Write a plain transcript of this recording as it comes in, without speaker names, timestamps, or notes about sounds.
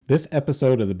This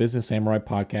episode of the Business Samurai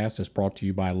Podcast is brought to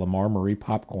you by Lamar Marie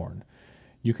Popcorn.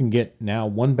 You can get now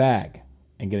one bag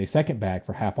and get a second bag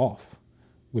for half off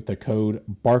with the code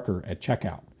Barker at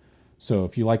checkout. So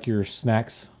if you like your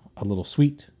snacks a little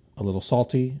sweet, a little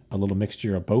salty, a little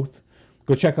mixture of both,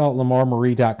 go check out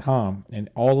lamarmarie.com and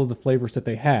all of the flavors that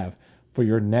they have for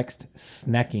your next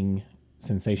snacking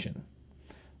sensation.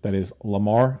 That is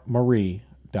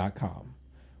lamarmarie.com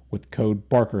with code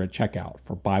Barker at checkout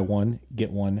for buy one, get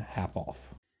one half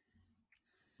off.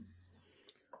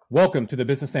 Welcome to the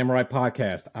Business Samurai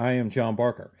Podcast. I am John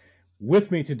Barker.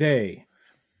 With me today,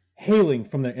 hailing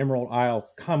from the Emerald Isle,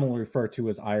 commonly referred to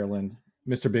as Ireland,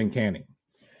 Mr. Ben Canning.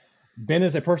 Ben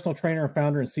is a personal trainer and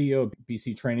founder and CEO of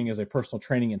BC Training, as a personal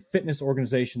training and fitness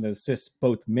organization that assists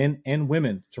both men and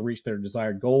women to reach their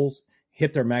desired goals,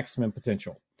 hit their maximum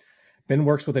potential. Ben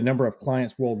works with a number of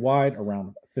clients worldwide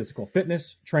around physical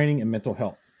fitness, training, and mental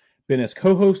health. Ben is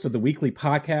co-host of the weekly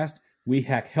podcast, We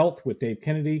Hack Health with Dave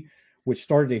Kennedy, which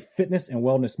started a fitness and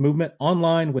wellness movement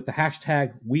online with the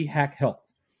hashtag We Hack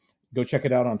Health. Go check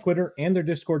it out on Twitter and their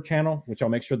Discord channel, which I'll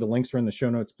make sure the links are in the show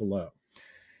notes below.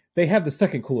 They have the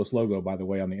second coolest logo, by the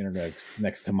way, on the internet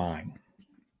next to mine.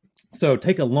 So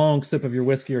take a long sip of your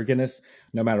whiskey or Guinness,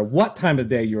 no matter what time of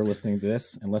day you're listening to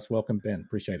this, and let's welcome Ben.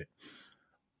 Appreciate it.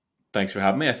 Thanks for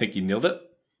having me. I think you nailed it.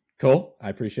 Cool. I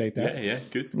appreciate that. Yeah.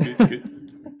 Good.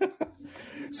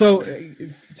 So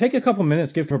take a couple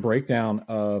minutes, give a breakdown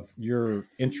of your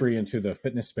entry into the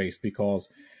fitness space, because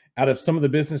out of some of the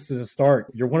businesses to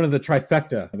start, you're one of the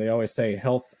trifecta. They always say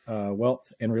health,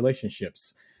 wealth, and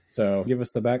relationships. So give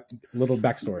us the little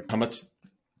backstory. How much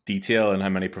detail and how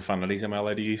many profanities am I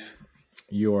allowed to use?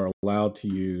 You are allowed to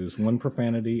use one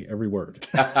profanity every word.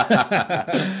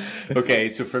 Okay,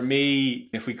 so for me,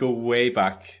 if we go way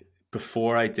back,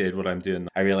 before I did what I'm doing,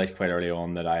 I realized quite early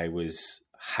on that I was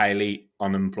highly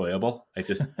unemployable. I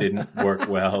just didn't work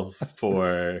well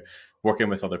for working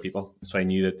with other people. So I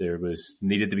knew that there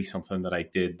needed to be something that I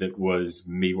did that was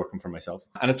me working for myself.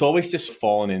 And it's always just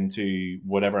fallen into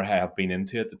whatever I have been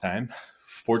into at the time.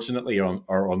 Fortunately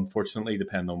or unfortunately,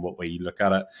 depending on what way you look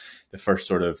at it, the first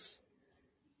sort of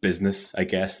business, I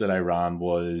guess, that I ran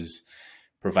was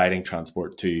providing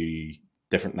transport to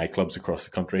different nightclubs across the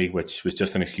country, which was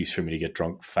just an excuse for me to get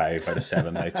drunk 5 out of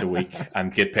 7 nights a week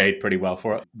and get paid pretty well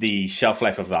for it. The shelf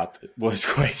life of that was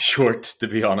quite short, to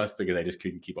be honest, because I just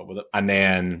couldn't keep up with it. And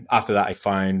then after that, I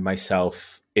found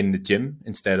myself in the gym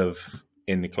instead of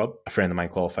in the club. A friend of mine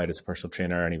qualified as a personal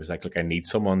trainer, and he was like, look, I need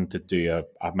someone to do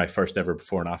my first ever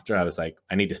before and after. I was like,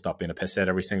 I need to stop being a pisshead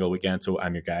every single weekend, so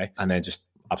I'm your guy. And then just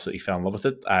absolutely fell in love with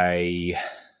it. I,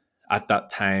 at that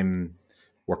time,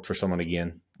 worked for someone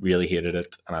again, really hated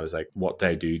it. And I was like, what do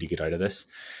I do to get out of this?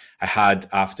 I had,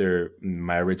 after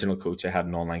my original coach, I had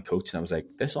an online coach, and I was like,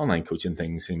 this online coaching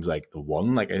thing seems like the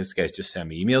one. Like, this guy's just send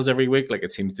me emails every week. Like,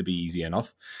 it seems to be easy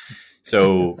enough.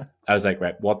 So I was like,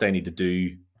 right, what do I need to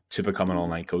do to become an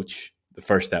online coach? The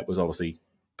first step was obviously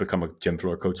become a gym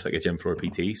floor coach, like a gym floor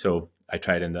PT. So I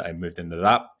moved into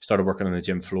that, started working on the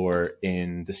gym floor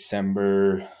in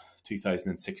December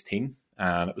 2016.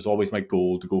 And it was always my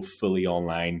goal to go fully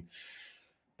online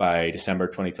by December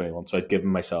 2021. So I'd given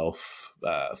myself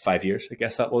 5 years, I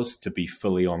guess that was, to be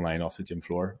fully online off the gym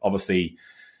floor. Obviously,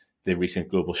 the recent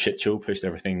global shit show pushed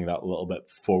everything that a little bit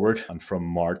forward. And from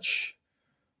March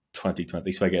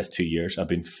 2020, so I guess 2 years, I've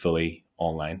been fully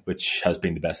online, which has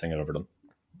been the best thing I've ever done.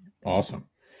 Awesome.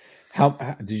 How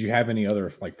did you have any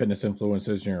other like fitness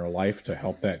influences in your life to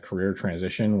help that career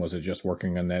transition? Was it just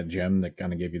working in that gym that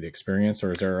kind of gave you the experience,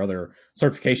 or is there other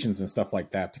certifications and stuff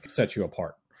like that to set you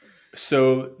apart?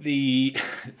 So the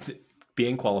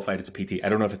being qualified as a PT, I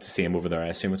don't know if it's the same over there. I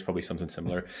assume it's probably something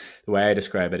similar. The way I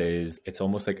describe it is it's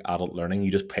almost like adult learning.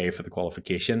 You just pay for the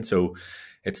qualification. So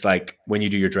it's like when you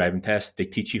do your driving test, they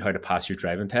teach you how to pass your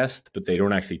driving test, but they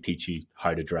don't actually teach you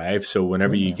how to drive. So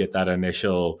whenever you get that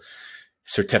initial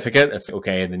certificate, it's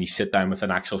okay, and then you sit down with an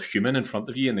actual human in front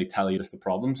of you and they tell you just the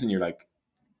problems, and you're like,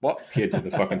 what page of the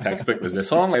fucking textbook was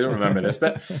this on? I don't remember this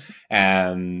bit.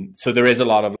 So there is a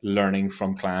lot of learning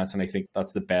from clients, and I think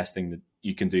that's the best thing that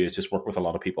you can do is just work with a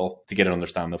lot of people to get an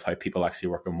understanding of how people actually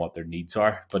work and what their needs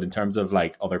are. But in terms of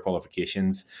like other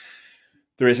qualifications,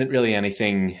 there isn't really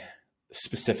anything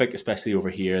specific, especially over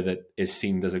here, that is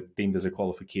deemed as a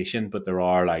qualification, but there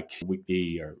are like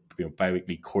weekly or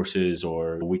bi-weekly courses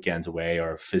or weekends away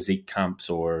or physique camps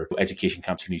or education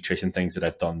camps or nutrition things that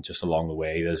I've done just along the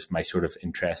way. As my sort of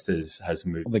interest has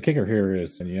moved. Well, the kicker here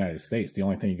is in the United States, the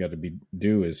only thing you got to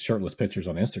do is shirtless pictures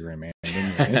on Instagram, man. And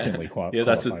then you're instantly qualified. Yeah,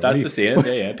 that's the saying.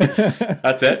 Yeah.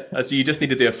 That's it. You just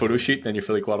need to do a photo shoot, then you're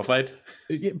fully qualified.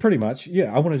 Yeah, pretty much.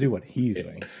 Yeah, I want to do what he's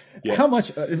doing. Yeah. How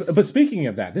much? But speaking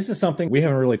of that, this is something we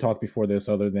haven't really talked before this,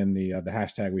 other than the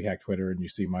hashtag We Hack Twitter, and you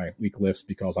see my weak lifts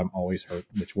because I'm always hurt,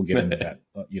 which we'll get into that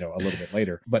a little bit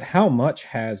later. But how much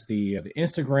has the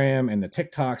Instagram and the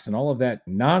TikToks and all of that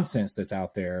nonsense that's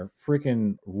out there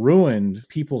freaking ruined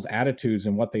people's attitudes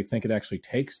and what they think it actually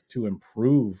takes to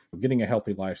improve getting a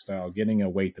healthy lifestyle, getting a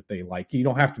weight that they like? You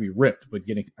don't have to be ripped, but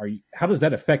how does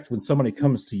that affect when somebody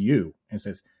comes to you and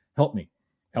says, help me?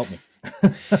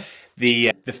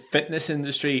 The fitness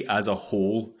industry as a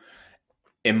whole,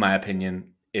 in my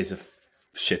opinion, is a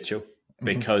shit show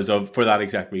for that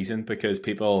exact reason, because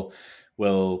people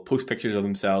will post pictures of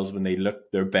themselves when they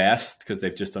look their best because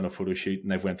they've just done a photo shoot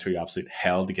and they've went through absolute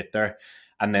hell to get there.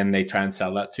 And then they try and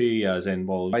sell that to you as in,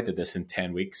 well, I did this in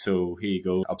 10 weeks, so here you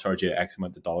go. I'll charge you X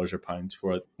amount of dollars or pounds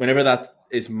for it. Whenever that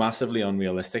is massively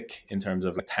unrealistic in terms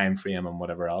of time frame and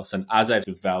whatever else. And as I've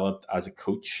developed as a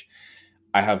coach,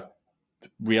 I have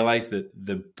realized that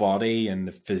the body and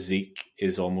the physique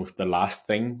is almost the last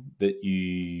thing that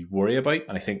you worry about.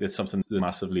 And I think that's something that's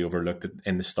massively overlooked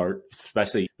in the start,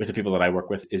 especially with the people that I work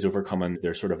with, is overcoming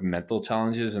their sort of mental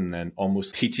challenges and then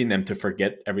almost teaching them to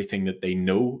forget everything that they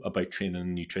know about training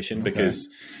and nutrition. Okay. Because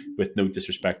with no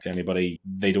disrespect to anybody,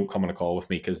 they don't come on a call with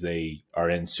me because they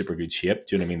are in super good shape.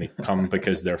 Do you know what I mean? They come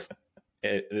because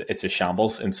it's a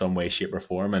shambles in some way, shape or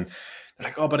form. And they're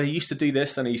like, oh, but I used to do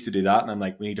this and I used to do that. And I'm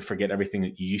like, we need to forget everything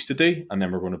that you used to do. And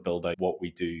then we're going to build out what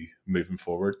we do moving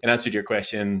forward. In answer to your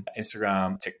question,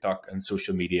 Instagram, TikTok and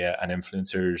social media and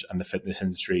influencers and the fitness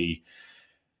industry,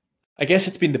 I guess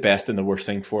it's been the best and the worst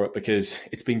thing for it, because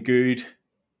it's been good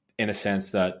in a sense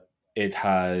that it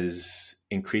has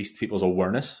increased people's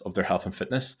awareness of their health and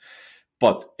fitness.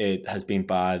 But it has been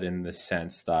bad in the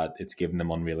sense that it's given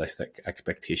them unrealistic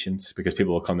expectations, because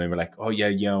people will come in and be like, oh, yeah,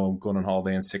 I'm going on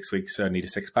holiday in 6 weeks, so I need a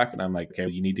six pack. And I'm like, okay,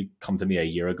 well, you need to come to me a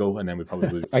year ago. And then we probably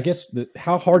would. I guess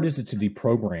how hard is it to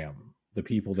deprogram the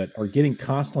people that are getting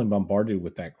constantly bombarded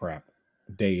with that crap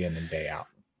day in and day out?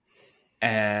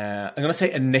 I'm going to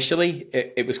say initially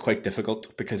it was quite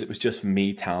difficult because it was just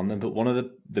me telling them. But one of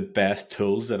the best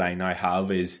tools that I now have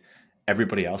is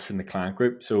everybody else in the client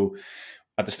group. So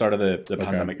at the start of the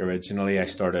pandemic, originally, I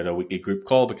started a weekly group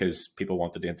call because people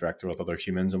wanted to interact with other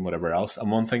humans and whatever else.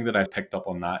 And one thing that I've picked up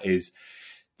on that is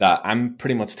that I'm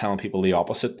pretty much telling people the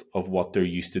opposite of what they're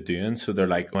used to doing. So they're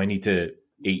like, oh, I need to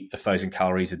eat 1,000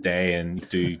 calories a day and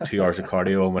do 2 hours of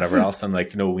cardio and whatever else. I'm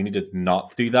like, no, we need to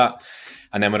not do that.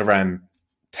 And then whenever I'm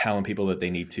telling people that they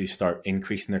need to start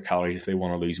increasing their calories if they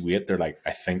want to lose weight, they're like,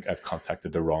 I think I've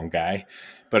contacted the wrong guy.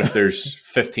 But if there's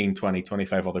 15, 20,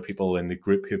 25 other people in the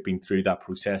group who've been through that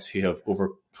process, who have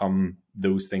overcome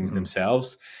those things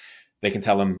themselves, they can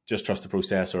tell them, just trust the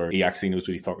process, or he actually knows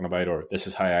what he's talking about, or this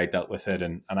is how I dealt with it.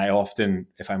 And I often,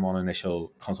 if I'm on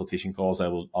initial consultation calls,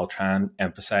 I'll try and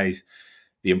emphasize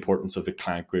the importance of the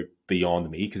client group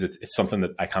beyond me, because it's something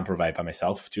that I can't provide by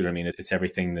myself. Do you know what I mean? It's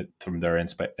everything that from their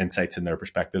insights and their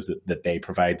perspectives that they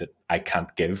provide that I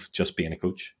can't give just being a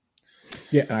coach.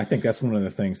 Yeah, and I think that's one of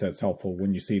the things that's helpful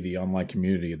when you see the online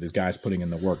community of these guys putting in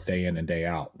the work day in and day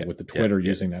out with the Twitter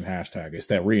using that hashtag. It's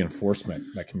that reinforcement,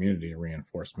 that community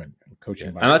reinforcement and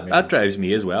coaching. And that drives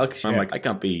me as well, because I'm like, I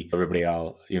can't be everybody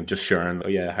else, just sharing,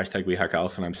 hashtag We Hack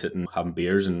Health, and I'm sitting having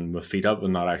beers and my feet up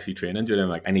and not actually training. Do you know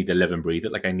what I mean? Like, I need to live and breathe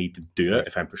it. Like, I need to do it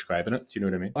if I'm prescribing it. Do you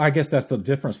know what I mean? I guess that's the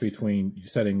difference between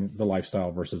setting the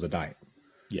lifestyle versus a diet.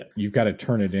 Yeah, you've got to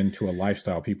turn it into a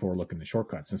lifestyle. People are looking at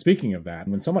shortcuts. And speaking of that,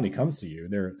 when somebody comes to you,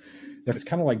 it's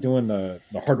kind of like doing the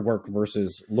hard work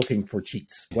versus looking for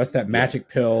cheats. What's that magic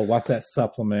pill? What's that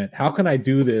supplement? How can I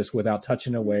do this without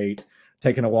touching a weight,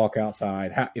 taking a walk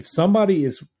outside?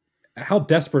 How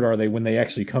desperate are they when they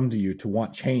actually come to you to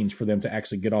want change for them to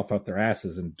actually get off their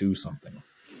asses and do something?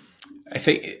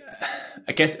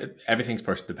 I guess everything's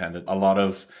person dependent. A lot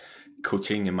of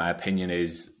coaching, in my opinion,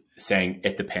 is saying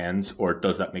it depends, or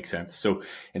does that make sense? So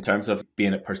in terms of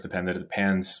being a person dependent, it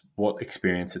depends what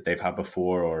experience that they've had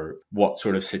before or what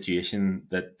sort of situation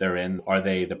that they're in. Are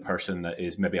they the person that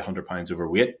is maybe 100 pounds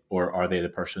overweight, or are they the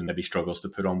person that maybe struggles to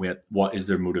put on weight? What is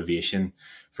their motivation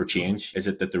for change? Is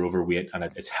it that they're overweight and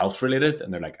it's health related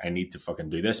and they're like, I need to fucking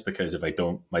do this because if I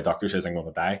don't, my doctor says I'm going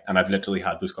to die? And I've literally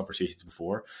had those conversations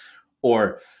before.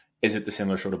 Or is it the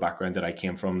similar sort of background that I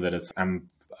came from, that I'm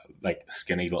like a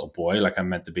skinny little boy, like I'm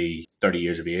meant to be 30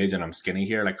 years of age and I'm skinny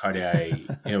here, like how do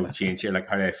I change here, like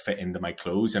how do I fit into my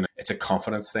clothes? And it's a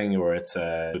confidence thing, or it's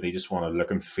they just want to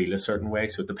look and feel a certain way,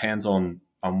 so it depends on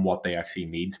what they actually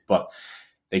need. But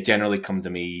they generally come to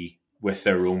me with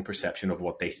their own perception of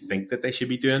what they think that they should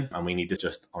be doing, and we need to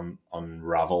just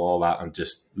unravel all that and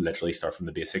just literally start from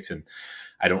the basics. And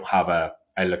I don't have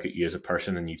I look at you as a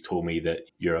person and you've told me that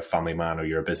you're a family man or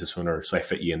you're a business owner, so I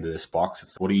fit you into this box.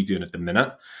 It's what are you doing at the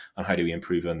minute and how do we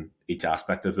improve on each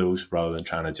aspect of those, rather than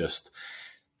trying to just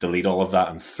delete all of that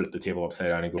and flip the table upside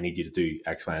down and go, I need you to do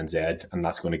X, Y, and Z, and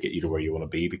that's going to get you to where you want to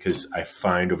be. Because I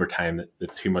found over time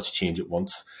that too much change at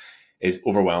once is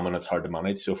overwhelming. It's hard to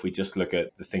manage. So if we just look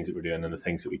at the things that we're doing and the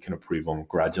things that we can improve on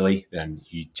gradually, then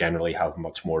you generally have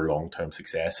much more long-term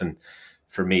success. And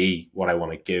for me, what I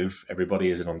want to give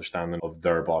everybody is an understanding of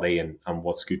their body and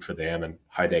what's good for them and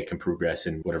how they can progress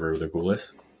in whatever their goal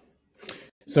is.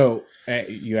 So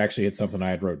you actually hit something I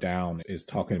had wrote down, is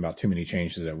talking about too many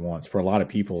changes at once. For a lot of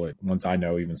people, once I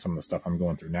know, even some of the stuff I'm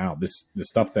going through now, the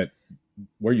stuff that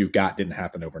where you've got didn't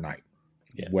happen overnight.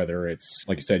 Yeah. Whether it's,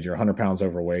 like you said, you're 100 pounds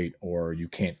overweight or you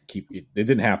can't keep it. It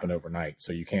didn't happen overnight.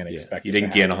 So you can't expect you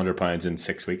didn't gain 100 pounds in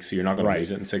 6 weeks. So you're not going to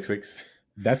lose it in 6 weeks.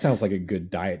 That sounds like a good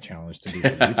diet challenge to do for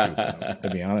YouTube, to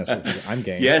be honest with you. I'm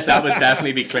game. Yes, that would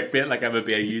definitely be clickbait. Like I would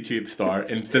be a YouTube star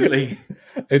instantly.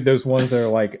 Those ones that are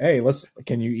like, hey,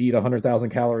 can you eat 100,000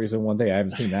 calories in one day? I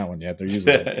haven't seen that one yet. They're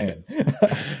usually like 10.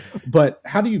 But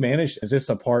how do you manage? Is this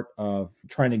a part of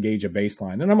trying to gauge a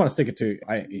baseline? And I'm going to stick it to,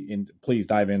 and please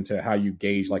dive into how you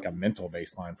gauge like a mental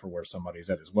baseline for where somebody's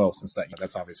at as well, since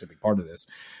that's obviously a big part of this.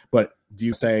 But do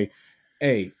you say,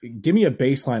 hey, give me a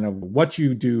baseline of what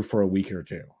you do for a week or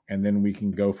two, and then we can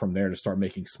go from there to start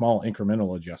making small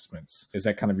incremental adjustments? Is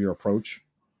that kind of your approach?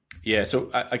 Yeah,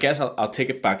 so I guess I'll take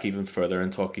it back even further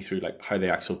and talk you through like how the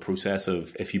actual process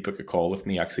of if you book a call with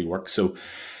me actually works. So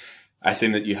I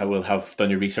assume that you will have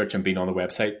done your research and been on the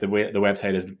website. The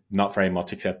website is not very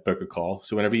much except book a call.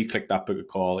 So whenever you click that book a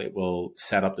call, it will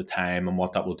set up the time, and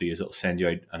what that will do is it'll send you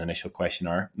out an initial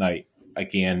questionnaire. Now,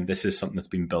 again, this is something that's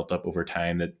been built up over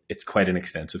time, that it's quite an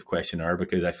extensive questionnaire,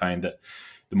 because I find that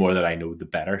the more that I know, the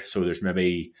better. So there's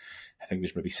maybe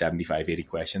 75, 80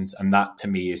 questions. And that to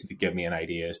me is to give me an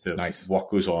idea as to what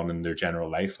goes on in their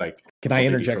general life. Like, can I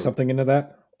interject something into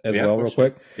that as well real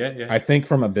quick? Yeah. I think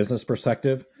from a business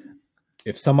perspective,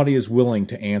 if somebody is willing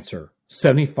to answer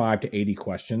 75 to 80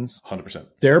 questions, 100%,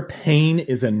 their pain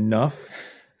is enough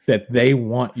that they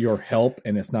want your help,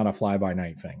 and it's not a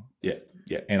fly-by-night thing. Yeah.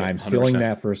 And I'm 100%. Stealing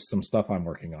that for some stuff I'm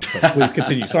working on. So please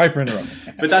continue. Sorry for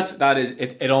interrupting. But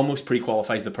it almost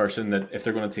pre-qualifies the person that if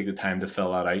they're going to take the time to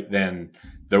fill that out, then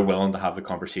they're willing to have the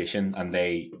conversation, and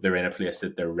they're in a place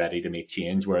that they're ready to make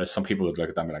change. Whereas some people would look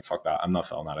at them and be like, fuck that, I'm not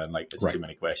filling that in. Like, it's too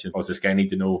many questions. What does this guy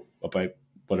need to know about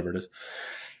whatever it is?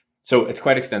 So it's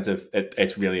quite extensive.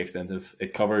 It's really extensive.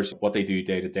 It covers what they do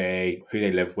day to day, who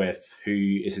they live with,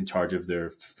 who is in charge of their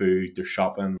food, their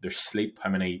shopping, their sleep, how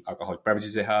many alcoholic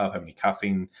beverages they have, how many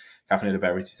caffeinated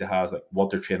beverages they have, like what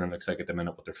their training looks like at the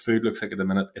minute, what their food looks like at the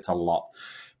minute. It's a lot.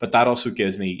 But that also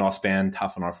gives me, I'll spend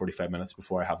half an hour, 45 minutes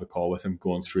before I have the call with them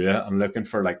going through it and looking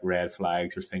for like red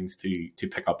flags or things to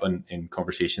pick up in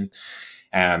conversation.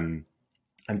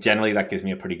 And generally that gives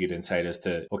me a pretty good insight as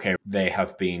to, okay, they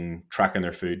have been tracking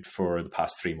their food for the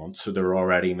past 3 months. So they're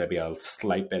already maybe a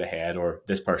slight bit ahead, or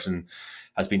this person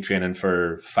has been training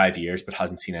for 5 years but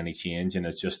hasn't seen any change and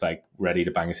is just like ready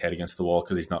to bang his head against the wall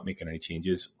because he's not making any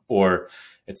changes. Or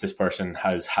it's this person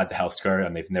has had the health scare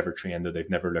and they've never trained or they've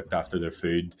never looked after their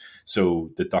food.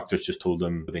 So the doctors just told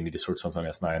them they need to sort something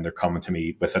else now, and they're coming to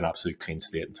me with an absolute clean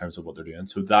slate in terms of what they're doing.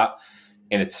 So that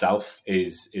in itself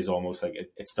is almost like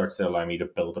it starts to allow me to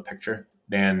build a picture.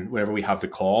 Then whenever we have the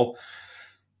call,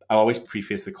 I always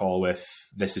preface the call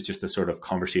with, this is just a sort of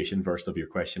conversation version of your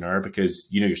questionnaire, because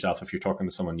you know yourself, if you're talking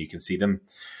to someone, you can see them.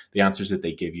 The answers that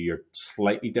they give you are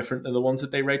slightly different than the ones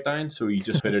that they write down. So you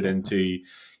just put it into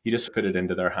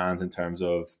their hands in terms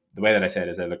of the way that I said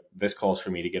is that, look, this call's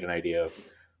for me to get an idea of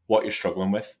what you're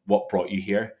struggling with, what brought you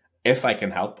here, if I can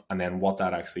help, and then what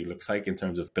that actually looks like in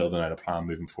terms of building out a plan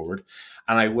moving forward.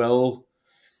 And I will,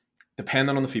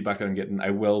 depending on the feedback that I'm getting,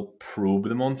 I will probe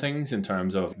them on things in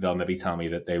terms of, they'll maybe tell me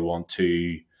that they want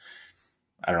to,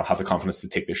 I don't know, have the confidence to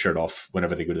take their shirt off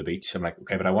whenever they go to the beach. I'm like,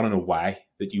 okay, but I want to know why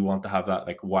that you want to have that.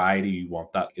 Like, why do you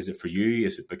want that? Is it for you?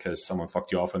 Is it because someone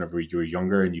fucked you off whenever you were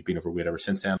younger and you've been overweight ever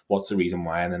since then? What's the reason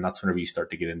why? And then that's whenever you start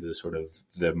to get into the sort of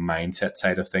the mindset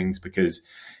side of things, because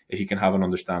if you can have an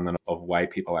understanding of why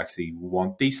people actually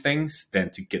want these things, then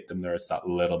to get them there, it's that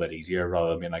little bit easier rather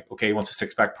than being like, okay, he wants a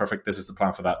six pack, perfect, this is the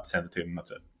plan for that, send it to him,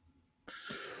 that's it.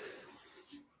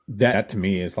 That to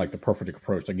me is like the perfect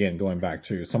approach. Again, going back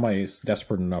to somebody is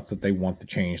desperate enough that they want the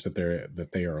change that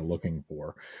they are looking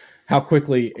for. How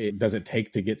quickly does it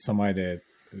take to get somebody to,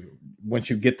 once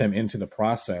you get them into the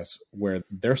process where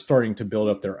they're starting to build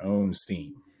up their own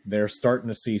steam, they're starting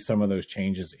to see some of those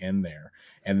changes in there,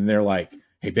 and they're like,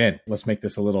 "Hey Ben, let's make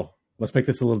this a little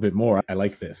bit more. I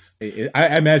like this."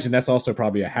 I imagine that's also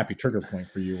probably a happy trigger point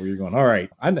for you, where you're going, "All right,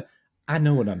 I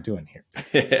know what I'm doing here."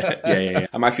 Yeah.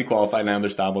 I'm actually qualified and I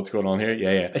understand what's going on here.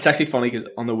 Yeah. It's actually funny because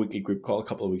on the weekly group call a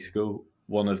couple of weeks ago,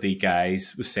 one of the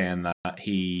guys was saying that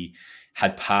he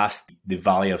had passed the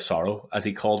Valley of Sorrow, as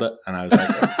he called it. And I was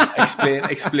like,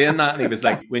 explain that. And he was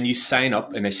like, when you sign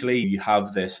up initially, you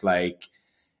have this like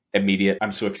immediate,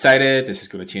 I'm so excited, this is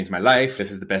going to change my life,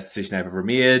 this is the best decision I've ever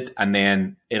made. And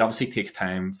then it obviously takes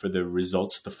time for the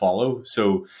results to follow.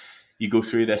 So you go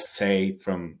through this, say,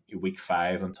 from week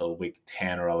 5 until week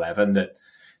 10 or 11, that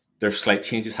there's slight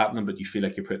changes happening, but you feel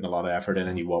like you're putting a lot of effort in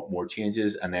and you want more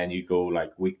changes. And then you go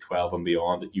like week 12 and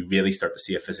beyond, that you really start to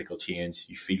see a physical change.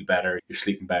 You feel better, you're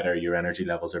sleeping better, your energy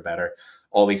levels are better.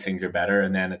 All these things are better.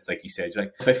 And then it's like you said, you're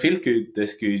like, if I feel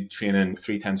this good training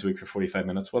 3 times a week for 45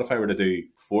 minutes, what if I were to do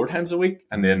 4 times a week?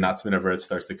 And then that's whenever it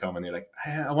starts to come and you're like,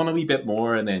 I want a wee bit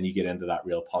more. And then you get into that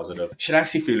real positive. It should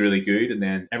actually feel really good. And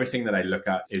then everything that I look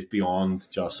at is beyond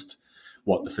just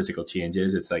what the physical change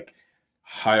is. It's like,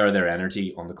 how are their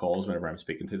energy on the calls whenever I'm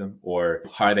speaking to them, or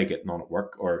how are they getting on at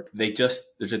work, or there's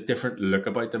a different look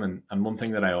about them. And one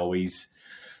thing that I always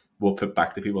will put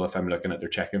back to people if I'm looking at their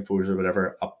check-in photos or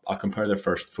whatever, I'll compare their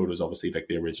first photos, obviously like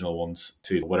the original ones,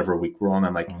 to whatever week we're on.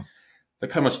 I'm like,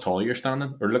 look how much taller you're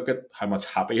standing, or look at how much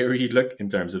happier you look in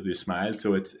terms of your smile.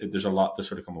 So there's a lot to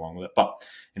sort of come along with it. But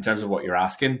in terms of what you're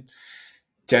asking,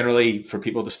 generally for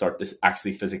people to start this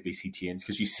actually physically see change,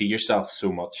 because you see yourself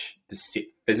so much, to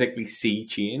physically see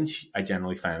change, I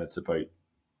generally find it's about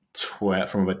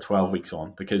 12 weeks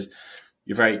on, because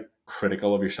you're very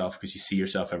critical of yourself because you see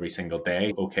yourself every single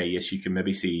day. Okay, yes, you can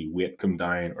maybe see weight come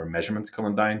down or measurements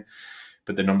coming down,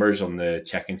 but the numbers on the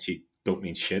check-in sheet don't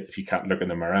mean shit if you can't look in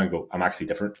the mirror and go, I'm actually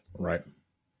different. Right.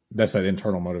 That's that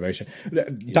internal motivation.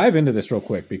 Dive into this real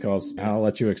quick, because I'll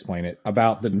let you explain it,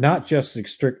 about the not just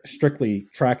strictly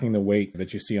tracking the weight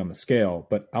that you see on the scale,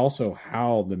 but also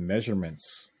how the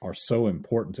measurements are so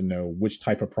important to know which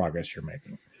type of progress you're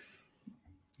making.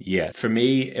 Yeah, for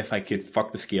me, if I could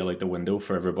fuck the scale out the window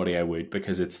for everybody, I would,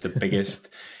 because it's the biggest,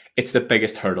 it's the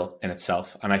biggest hurdle in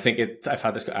itself. And I think I've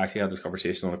had this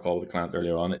conversation on a call with a client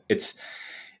earlier on.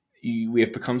 We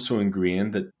have become so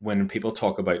ingrained that when people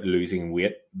talk about losing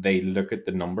weight, they look at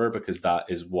the number because that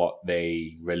is what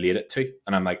they relate it to.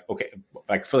 And I'm like, okay,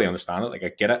 I fully understand it. Like, I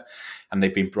get it. And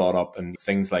they've been brought up, and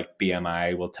things like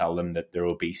BMI will tell them that they're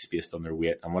obese based on their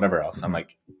weight and whatever else. Mm-hmm. I'm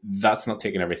like, that's not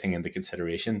taking everything into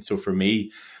consideration. So for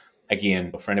me,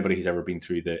 again, for anybody who's ever been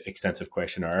through the extensive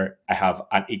questionnaire, I have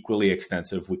an equally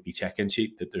extensive weekly check-in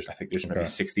sheet that there's maybe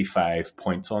 65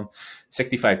 points on,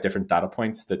 65 different data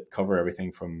points that cover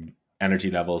everything from energy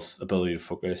levels, ability to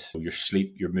focus, your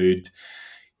sleep, your mood,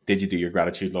 did you do your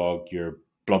gratitude log, your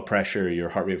blood pressure, your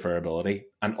heart rate variability.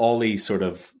 And all these sort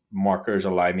of markers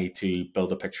allow me to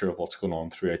build a picture of what's going on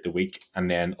throughout the week. And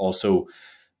then also,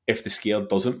 if the scale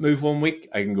doesn't move one week,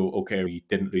 I can go, okay, you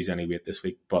didn't lose any weight this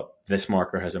week, but this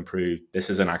marker has improved. This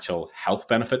is an actual health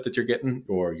benefit that you're getting,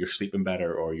 or you're sleeping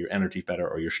better, or your energy's better,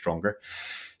 or you're stronger.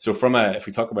 So if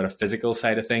we talk about a physical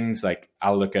side of things, like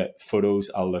I'll look at photos,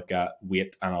 I'll look at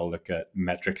weight, and I'll look at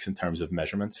metrics in terms of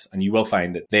measurements. And you will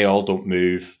find that they all don't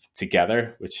move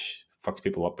together, which fucks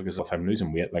people up, because if I'm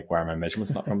losing weight, like, why are my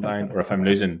measurements not coming down? Or if I'm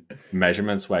losing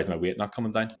measurements, why is my weight not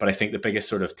coming down? But I think the biggest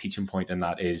sort of teaching point in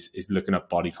that is looking at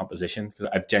body composition. Because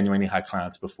I've genuinely had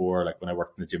clients before, like when I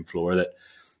worked in the gym floor, that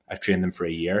I've trained them for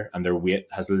a year and their weight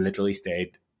has literally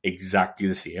stayed exactly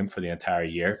the same for the entire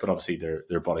year, but obviously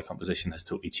their body composition has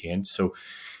totally changed. So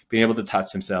being able to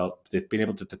detach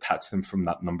them from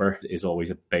that number is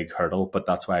always a big hurdle. But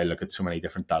that's why I look at so many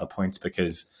different data points,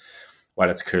 because while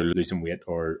it's cool losing weight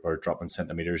or dropping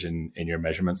centimeters in your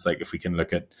measurements, like if we can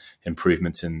look at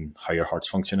improvements in how your heart's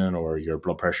functioning, or your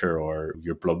blood pressure, or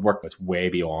your blood work, that's way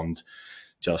beyond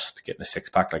just getting a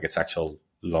six-pack. Like, it's actual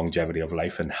longevity of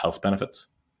life and health benefits.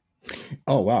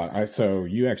 Oh, wow. So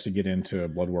you actually get into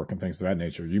blood work and things of that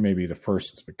nature. You may be the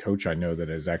first coach I know that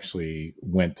has actually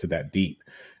went to that deep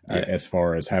as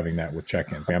far as having that with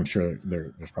check-ins. I'm sure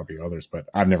there's probably others, but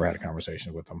I've never had a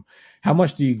conversation with them. How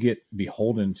much do you get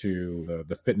beholden to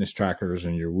the fitness trackers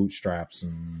and your Whoop straps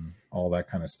and all that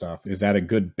kind of stuff? Is that a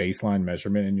good baseline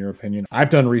measurement in your opinion? I've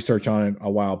done research on it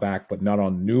a while back, but not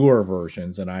on newer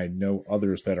versions. And I know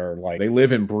others that are like, they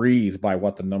live and breathe by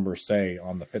what the numbers say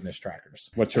on the fitness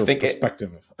trackers. What's your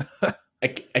perspective?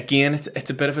 Again, it's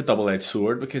a bit of a double-edged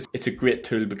sword because it's a great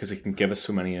tool because it can give us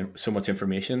so much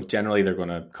information. Generally, they're going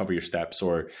to cover your steps,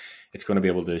 or it's going to be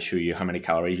able to show you how many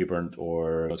calories you burnt,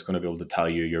 or it's going to be able to tell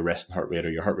you your resting heart rate or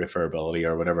your heart rate variability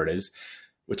or whatever it is,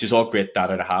 which is all great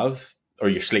data to have, or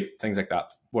your sleep, things like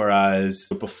that. Whereas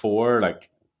before, like,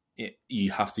 you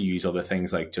have to use other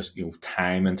things like just,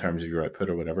 time in terms of your output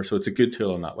or whatever. So it's a good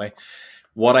tool in that way.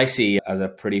 What I see as a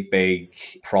pretty big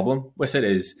problem with it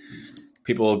is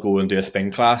people will go and do a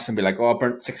spin class and be like, oh, I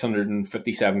burnt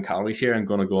 657 calories here. I'm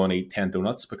going to go and eat 10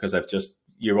 donuts because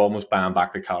you're almost buying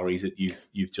back the calories that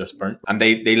you've just burnt. And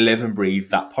they live and breathe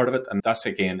that part of it. And that's,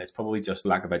 again, it's probably just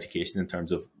lack of education in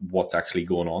terms of what's actually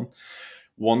going on.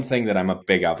 One thing that I'm a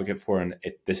big advocate for, and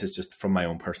this is just from my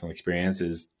own personal experience,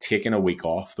 is taking a week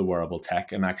off the wearable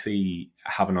tech and actually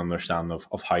having an understanding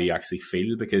of how you actually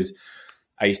feel. Because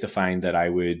I used to find that I'd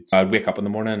wake up in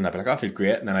the morning and I'd be like, oh, I feel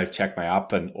great. And then I'd check my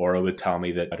app and Aura would tell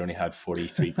me that I'd only had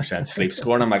 43% sleep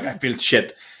score. And I'm like, I feel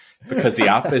shit because the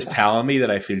app is telling me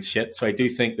that I feel shit. So I do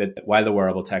think that while the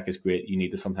wearable tech is great, you need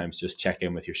to sometimes just check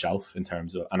in with yourself in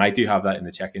terms of, and I do have that in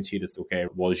the check-in sheet. It's okay,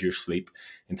 what was your sleep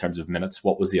in terms of minutes?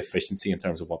 What was the efficiency in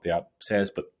terms of what the app says?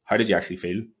 But how did you actually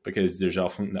feel? Because there's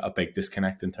often a big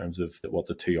disconnect in terms of what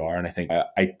the two are. And I think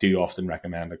I do often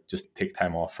recommend, like, just take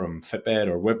time off from Fitbit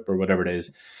or Whoop or whatever it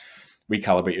is,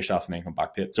 recalibrate yourself and then come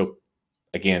back to it. So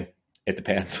again, it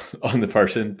depends on the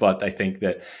person, but I think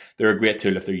that they're a great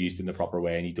tool if they're used in the proper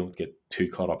way and you don't get too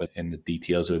caught up in the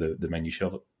details or the minutiae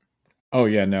of it. Oh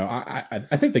yeah, no,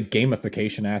 I think the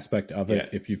gamification aspect of it,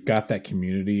 if you've got that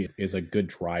community, is a good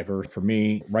driver. For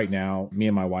me right now, me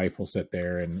and my wife will sit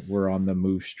there and we're on the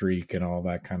move streak and all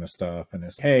that kind of stuff. And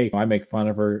it's, hey, I make fun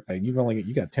of her.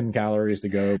 You got 10 calories to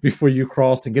go before you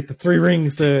cross and get the 3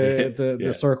 rings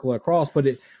to circle across. But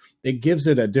it gives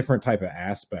it a different type of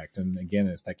aspect. And again,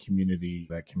 it's that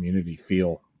community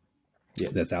feel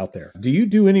that's out there. Do you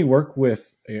do any work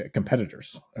with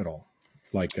competitors at all?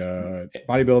 Like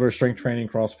bodybuilders, strength training,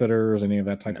 CrossFitters, any of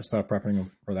that type of stuff, prepping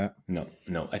them for that? No.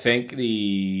 I think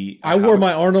I wore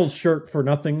my Arnold shirt for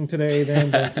nothing today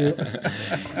then, thank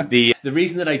you. The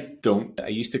reason that I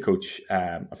used to coach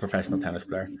a professional tennis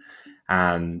player,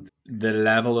 and the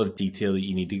level of detail that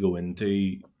you need to go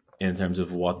into in terms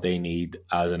of what they need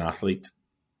as an athlete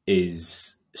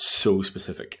is so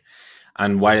specific.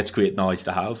 And while it's great knowledge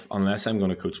to have, unless I'm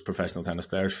going to coach professional tennis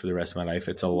players for the rest of my life,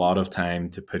 it's a lot of time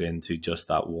to put into just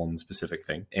that one specific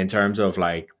thing. In terms of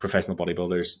like professional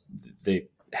bodybuilders,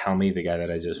 Helmy, the guy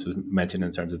that I just was mentioning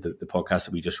in terms of the podcast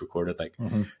that we just recorded, like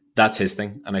that's his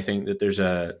thing. And I think that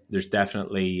there's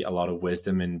definitely a lot of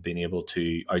wisdom in being able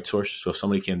to outsource. So if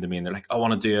somebody came to me and they're like, I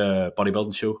want to do a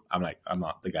bodybuilding show, I'm like, I'm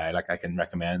not the guy. Like, I can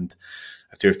recommend,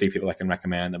 I have 2 or 3 people I can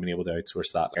recommend. I'm able to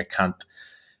outsource that. I can't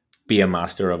be a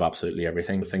master of absolutely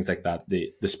everything, things like that.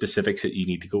 The specifics that you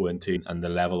need to go into and the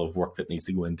level of work that needs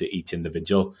to go into each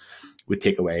individual would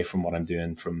take away from what I'm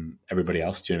doing from everybody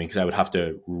else. Do you know what I mean? Because I would have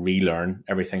to relearn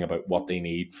everything about what they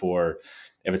need for,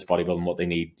 if it's bodybuilding, what they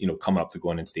need, coming up to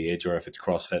going in stage, or if it's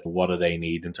CrossFit, what do they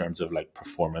need in terms of like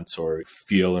performance or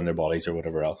fuel in their bodies or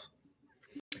whatever else.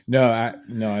 No, I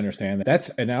understand that.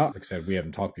 And now, like I said, we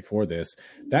haven't talked before this.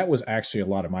 That was actually a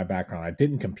lot of my background. I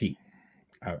didn't compete.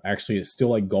 Actually, it's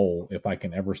still a goal, if I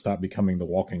can ever stop becoming the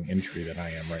walking injury that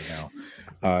I am right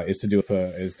now, is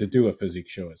to do a physique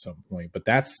show at some point. But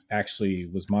that's actually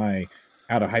was my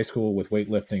out of high school with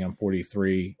weightlifting. I'm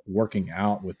 43, working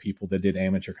out with people that did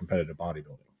amateur competitive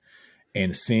bodybuilding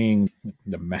and seeing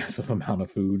the massive amount of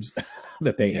foods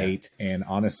that they ate. And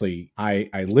honestly, I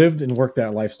lived and worked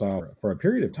that lifestyle for a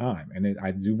period of time. And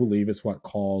I do believe it's what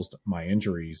caused my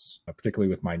injuries, particularly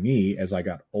with my knee as I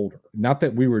got older. Not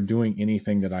that we were doing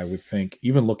anything that I would think,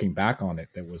 even looking back on it,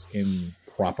 that was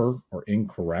improper or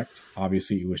incorrect.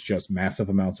 Obviously, it was just massive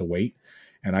amounts of weight.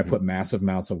 And I put massive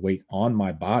amounts of weight on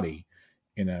my body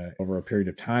over a period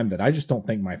of time that I just don't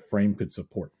think my frame could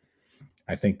support.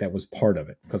 I think that was part of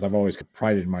it, because I've always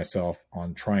prided myself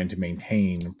on trying to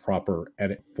maintain proper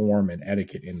form and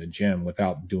etiquette in the gym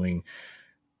without doing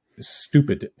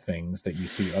stupid things that you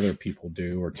see other people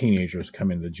do, or teenagers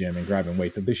come into the gym and grabbing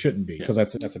weight that they shouldn't be, because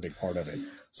that's a big part of it.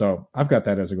 So I've got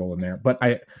that as a goal in there. But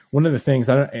one of the things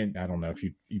I don't know if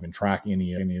you even track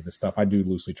any of the stuff. I do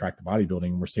loosely track the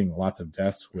bodybuilding. We're seeing lots of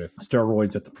deaths with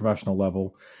steroids at the professional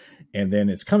level, and then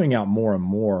it's coming out more and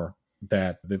more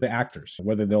that the actors,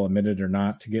 whether they'll admit it or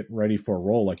not, to get ready for a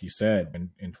role, like you said,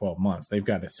 in 12 months, they've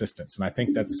got assistants. And I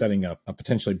think that's setting up a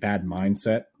potentially bad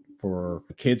mindset for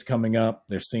kids coming up.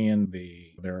 They're seeing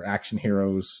their action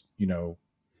heroes,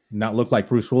 not look like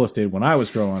Bruce Willis did when I was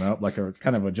growing up, like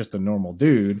just a normal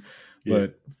dude,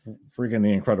 but freaking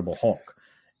the Incredible Hulk.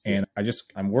 And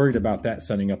I'm worried about that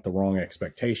setting up the wrong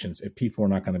expectations if people are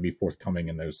not going to be forthcoming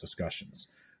in those discussions.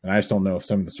 And I just don't know if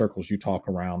some of the circles you talk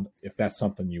around, if that's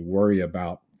something you worry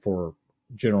about for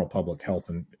general public health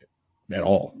and at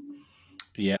all.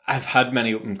 Yeah, I've had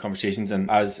many open conversations,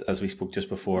 and as we spoke just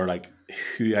before, like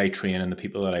who I train and the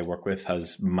people that I work with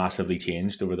has massively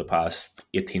changed over the past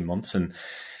 18 months. And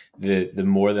the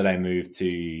more that I move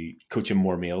to coaching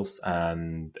more males,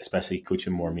 and especially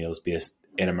coaching more males based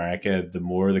in America, the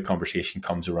more the conversation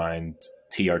comes around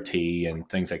TRT and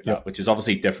things like that, which is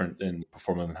obviously different than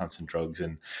performance enhancing drugs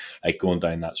and like going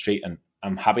down that street. And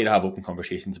I'm happy to have open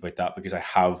conversations about that because I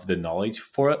have the knowledge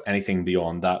for it. Anything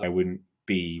beyond that, I wouldn't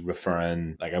be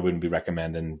referring, like I wouldn't be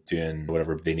recommending doing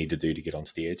whatever they need to do to get on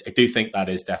stage. I do think that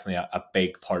is definitely a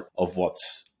big part of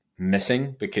what's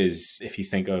missing, because if you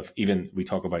think of, even we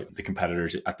talk about the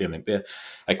competitors at the Olympia,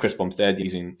 like Chris Bumstead,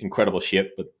 he's in incredible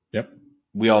shape, but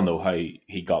we all know how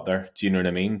he got there. Do you know what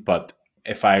I mean? But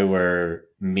if I were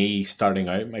me starting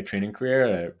out my training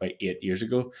career about 8 years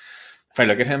ago, if I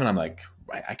look at him and I'm like,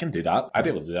 right, I can do that. I'd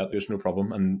be able to do that. There's no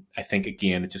problem. And I think,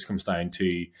 again, it just comes down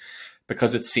to,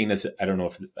 because it's seen as, I don't know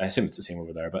if, I assume it's the same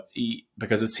over there, but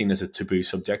because it's seen as a taboo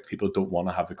subject, people don't want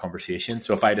to have the conversation.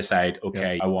 So if I decide,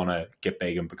 okay, I want to get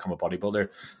big and become a bodybuilder,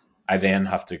 I then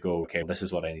have to go, okay, this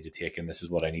is what I need to take and this is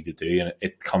what I need to do. And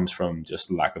it comes from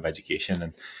just lack of education.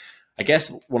 And I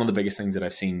guess one of the biggest things that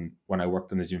I've seen when I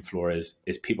worked on the gym floor is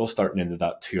people starting into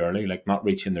that too early, like not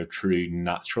reaching their true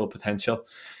natural potential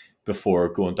before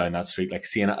going down that street, like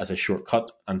seeing it as a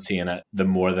shortcut and seeing it, the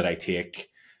more that I take,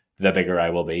 the bigger I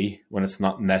will be, when it's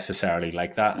not necessarily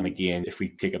like that. And again, if we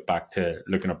take it back to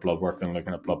looking at blood work and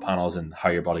looking at blood panels and how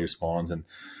your body responds and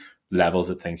levels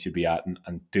that things should be at,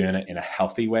 and doing it in a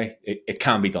healthy way, it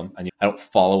can be done. And I don't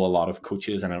follow a lot of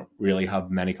coaches, and I don't really have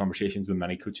many conversations with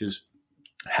many coaches.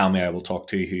 Helmy I will talk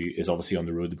to, who is obviously on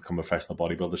the road to become a professional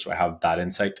bodybuilder, so I have that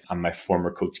insight. And my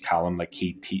former coach Callum, like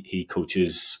he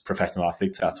coaches professional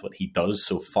athletes. That's what he does.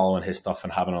 So following his stuff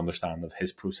and having an understanding of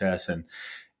his process and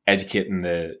educating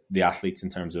the athletes in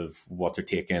terms of what they're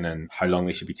taking and how long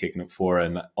they should be taking it for,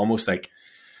 and almost like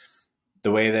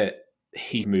the way that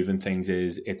he's moving things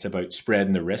is it's about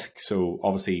spreading the risk. So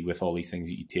obviously with all these things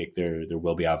that you take, there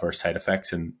will be adverse side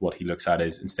effects, and what he looks at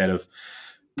is, instead of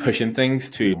pushing things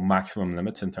to maximum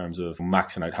limits in terms of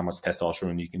maxing out how much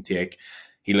testosterone you can take,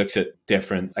 he looks at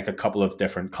different, like a couple of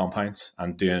different compounds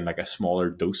and doing like a smaller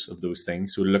dose of those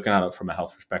things. So looking at it from a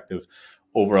health perspective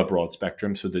over a broad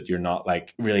spectrum, so that you're not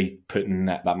like really putting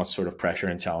that much sort of pressure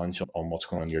and challenge on what's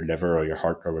going on in your liver or your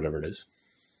heart or whatever it is.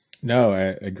 No,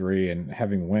 I agree. And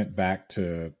having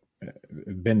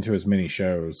been to as many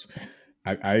shows,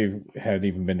 I had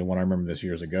even been to one, I remember this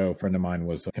years ago. A friend of mine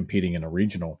was competing in a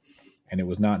regional, and it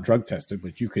was not drug tested,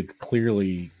 but you could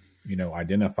clearly,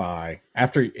 identify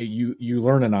after you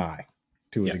learn an eye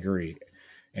to a degree,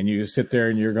 and you sit there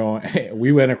and you're going, hey,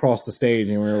 we went across the stage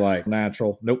and we were like,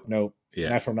 natural, nope.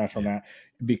 Natural.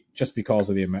 Just because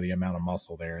of the amount of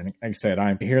muscle there. And like I said,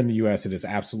 I'm here in the U.S. It is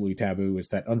absolutely taboo. It's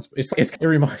that it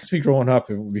reminds me growing up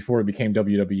before it became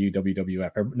WWE,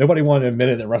 WWF. Nobody wanted to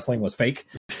admit that wrestling was fake.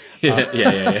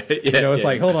 It's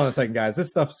like, hold on a second, guys. This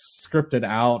stuff's scripted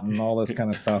out and all this kind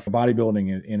of stuff.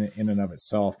 Bodybuilding in and of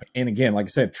itself. And again, like I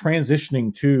said,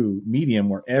 transitioning to medium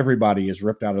where everybody is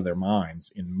ripped out of their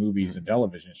minds in movies and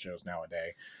television shows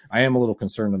nowadays, I am a little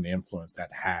concerned on the influence that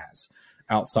has,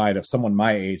 outside of someone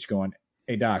my age going,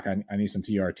 hey doc, I need some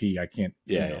TRT. I can't,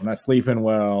 I'm not sleeping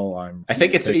well. I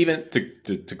think it's even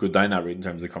to go down that route in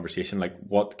terms of the conversation, like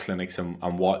what clinics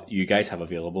and what you guys have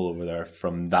available over there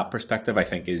from that perspective, I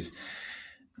think is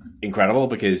incredible,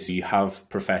 because you have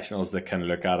professionals that can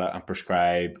look at it and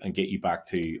prescribe and get you back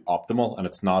to optimal. And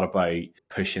it's not about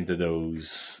pushing to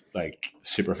those like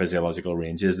super physiological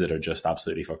ranges that are just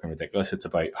absolutely fucking ridiculous. It's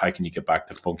about how can you get back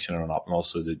to functioning on optimal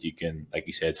so that you can, like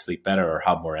you said, sleep better or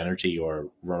have more energy or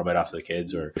run about after the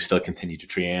kids or still continue to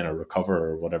train or recover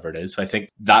or whatever it is. So I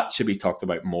think that should be talked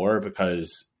about more,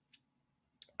 because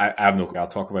I'll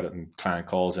talk about it in client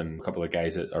calls, and a couple of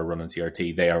guys that are running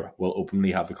TRT, will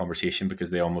openly have the conversation because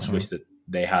they almost wish that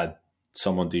they had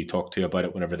someone to talk to about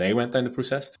it whenever they went down the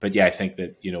process. But yeah, I think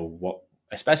that,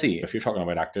 especially if you're talking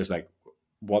about actors, like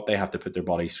what they have to put their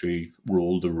bodies through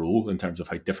role to role in terms of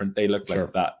how different they look,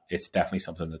 like that, it's definitely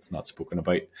something that's not spoken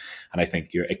about. And I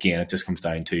think it just comes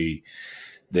down to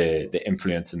the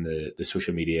influence and the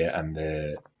social media and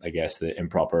the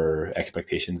improper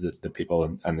expectations that the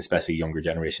people and especially younger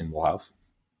generation will have.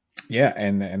 Yeah.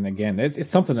 And again, it's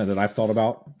something that I've thought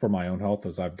about for my own health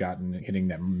as I've hitting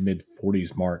that mid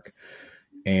 40s mark.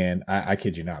 And I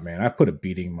kid you not, man, I've put a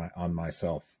beating on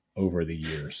myself over the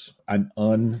years, an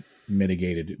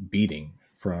unmitigated beating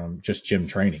from just gym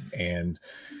training. And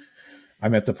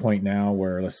I'm at the point now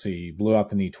where, let's see, blew out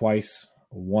the knee twice.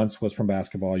 Once was from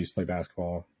basketball. I used to play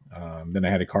basketball. Then I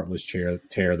had a cartilage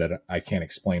tear that I can't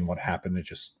explain what happened. It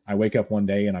just, I wake up one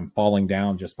day and I'm falling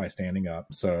down just by standing up.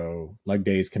 So leg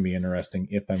days can be interesting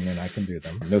if and when I can do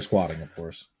them. No squatting, of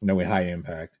course. No high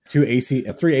impact. 3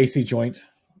 AC joint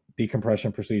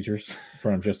decompression procedures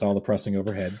from just all the pressing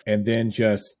overhead. And then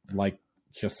just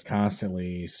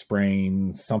constantly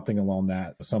spraying something along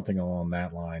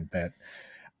that line that,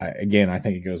 again, I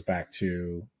think it goes back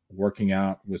to working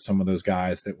out with some of those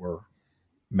guys that were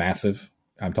massive.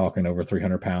 I'm talking over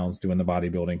 300 pounds, doing the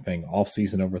bodybuilding thing, off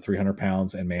season over 300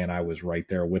 pounds. And man, I was right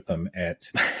there with them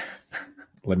at,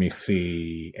 let me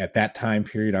see, at that time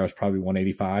period, I was probably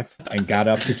 185 and got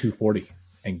up to 240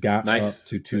 and got up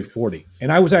to 240.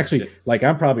 And I was actually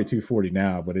I'm probably 240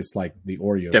 now, but it's like the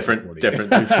Oreo. Different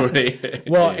 240.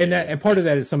 Well, and part of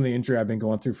that is some of the injury I've been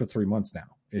going through for 3 months now.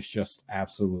 It's just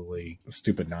absolutely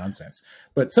stupid nonsense.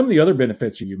 But some of the other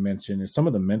benefits you mentioned is some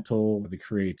of the mental, the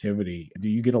creativity. Do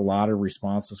you get a lot of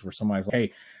responses where somebody's like,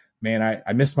 hey, man,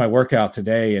 I missed my workout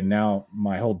today and now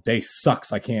my whole day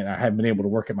sucks. I haven't been able to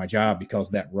work at my job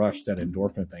because that rush, that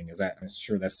endorphin thing, I'm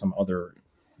sure that's some other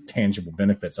tangible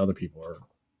benefits other people are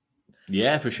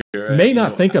for sure may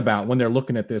not think about when they're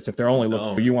looking at this. If they're only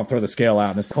looking, you want to throw the scale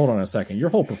out and it's, hold on a second, your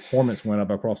whole performance went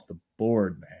up across the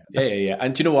board, man. Yeah.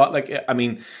 And do you know what?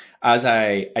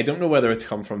 I don't know whether it's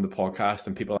come from the podcast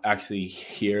and people actually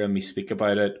hearing me speak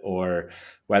about it or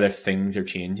whether things are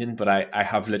changing, but I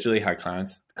have literally had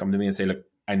clients come to me and say, look,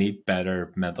 I need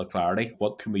better mental clarity.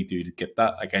 What can we do to get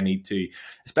that? I need to,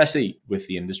 especially with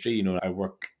the industry, I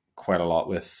work quite a lot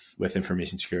with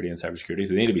information security and cybersecurity.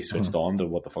 So they need to be switched on to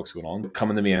what the fuck's going on.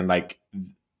 Coming to me and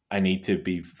I need to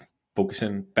be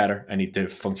focusing better. I need to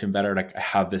function better. I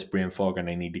have this brain fog and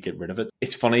I need to get rid of it.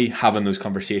 It's funny having those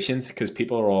conversations because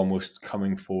people are almost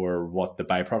coming for what the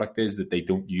byproduct is that they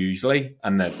don't usually.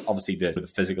 And that obviously the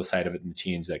physical side of it and the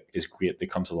change that is great that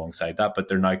comes alongside that. But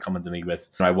they're now coming to me with,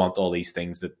 I want all these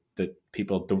things that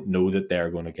people don't know that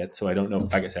they're going to get. So I don't know,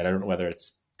 like I said, I don't know whether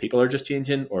it's people are just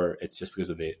changing or it's just because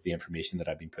of the information that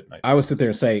I've been putting out. I would sit there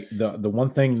and say the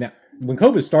one thing that when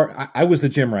COVID started, I was the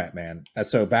gym rat, man.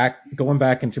 So going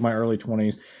back into my early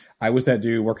 20s, I was that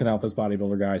dude working out with those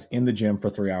bodybuilder guys in the gym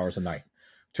for 3 hours a night.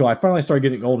 Till I finally started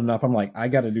getting old enough, I'm like, I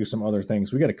got to do some other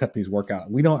things. We got to cut these workouts.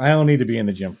 I don't need to be in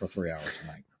the gym for 3 hours a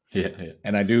night. Yeah.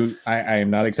 And I am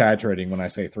not exaggerating when I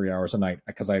say 3 hours a night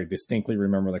because I distinctly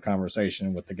remember the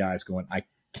conversation with the guys going, I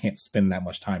can't spend that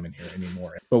much time in here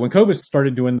anymore. But when COVID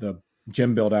started doing the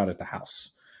gym build out at the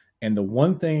house, and the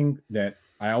one thing that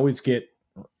I've always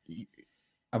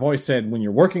said, when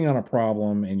you're working on a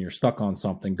problem and you're stuck on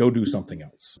something, go do something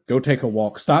else. Go take a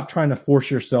walk. Stop trying to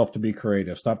force yourself to be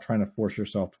creative. Stop trying to force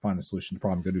yourself to find a solution to the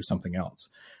problem. Go do something else.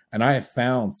 And I have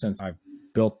found since I've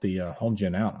built the home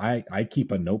gym out, I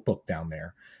keep a notebook down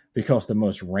there because the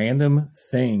most random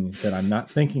thing that I'm not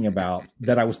thinking about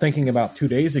that I was thinking about 2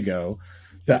 days ago,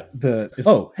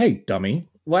 hey dummy,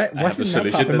 why have a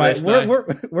solution to this?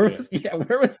 Where was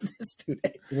this 2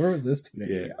 days? Where was this 2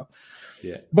 days ago?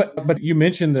 Yeah. But you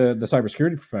mentioned the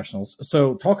cybersecurity professionals.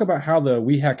 So talk about how the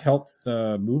We Hack Health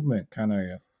movement kind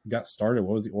of got started.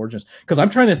 What was the origins? Because I'm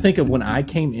trying to think of when I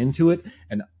came into it,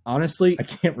 and honestly, I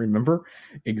can't remember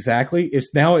exactly.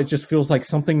 It just feels like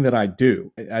something that I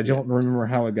do. I don't remember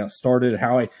how it got started,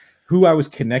 who I was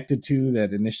connected to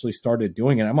that initially started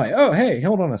doing it. I'm like, oh, hey,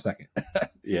 hold on a second.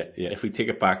 Yeah. If we take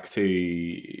it back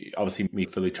to obviously me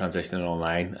fully transitioning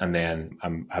online, and then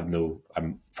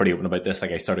I'm pretty open about this.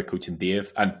 I started coaching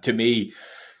Dave, and to me,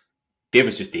 Dave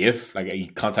was just Dave. He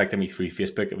contacted me through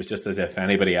Facebook. It was just as if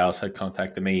anybody else had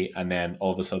contacted me, and then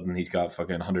all of a sudden he's got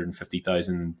fucking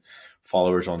 150,000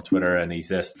 followers on Twitter, and he's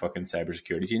this fucking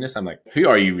cybersecurity genius. I'm like, who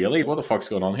are you really? What the fuck's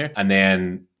going on here? And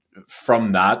then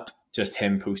from that, just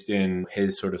him posting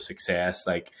his sort of success,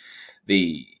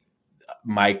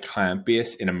 my client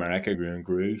base in America grew and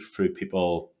grew through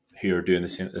people who are doing a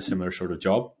similar sort of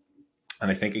job.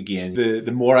 And I think, again,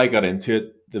 the more I got into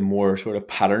it, the more sort of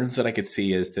patterns that I could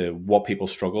see as to what people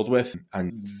struggled with.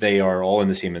 And they are all in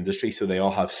the same industry, so they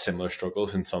all have similar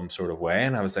struggles in some sort of way.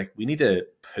 And I was like, we need to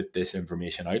put this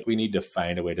information out. We need to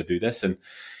find a way to do this. And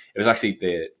it was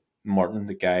actually Martin,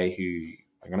 the guy who,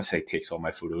 I'm going to say takes all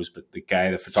my photos, but the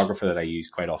photographer that I use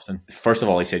quite often. First of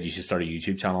all, he said, you should start a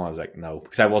YouTube channel. I was like, no,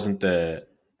 because I wasn't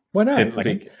why not? I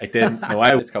didn't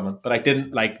know it's coming, but I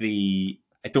didn't like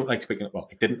I don't like speaking. Well,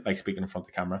 I didn't like speaking in front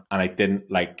of the camera, and I didn't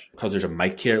because there's a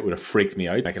mic here. It would have freaked me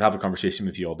out. I could have a conversation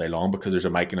with you all day long because there's a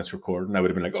mic and it's recording. I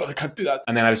would have been like, oh, I can't do that.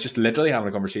 And then I was just literally having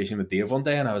a conversation with Dave one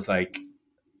day, and I was like,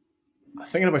 I'm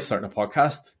thinking about starting a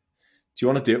podcast. Do you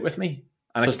want to do it with me?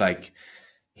 And I was like,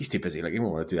 he's too busy. Like, he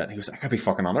won't want to do that. And he was like, I'd be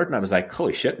fucking honored. And I was like,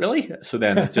 holy shit, really? So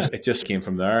then it just came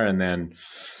from there. And then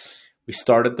we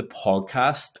started the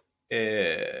podcast.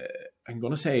 I'm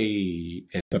going to say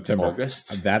September, August.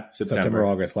 September,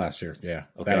 August last year. Yeah.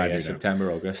 Okay,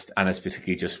 September, August. And it's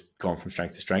basically just gone from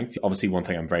strength to strength. Obviously, one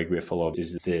thing I'm very grateful of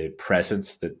is the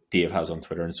presence that Dave has on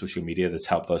Twitter and social media that's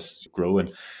helped us grow.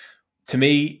 And to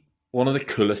me, one of the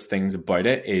coolest things about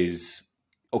it is,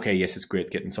 okay, yes, it's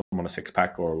great getting someone a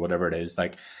six-pack or whatever it is.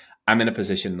 Like, I'm in a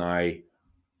position now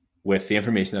with the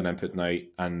information that I'm putting out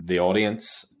and the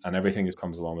audience and everything that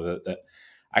comes along with it, that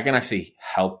I can actually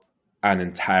help an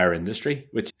entire industry,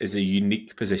 which is a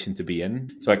unique position to be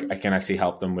in. So I can actually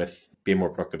help them with being more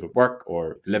productive at work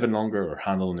or living longer or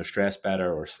handling their stress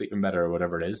better or sleeping better or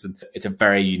whatever it is. And it's a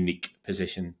very unique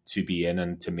position to be in.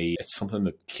 And to me, it's something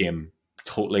that came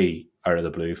totally out of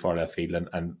the blue, far left field,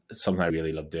 and it's something I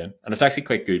really love doing. And it's actually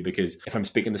quite good because if I'm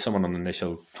speaking to someone on the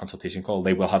initial consultation call,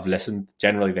 they will have listened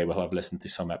to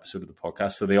some episode of the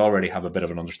podcast. So they already have a bit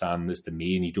of an understanding as to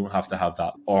me, and you don't have to have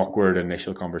that awkward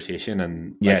initial conversation.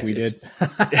 And like we did.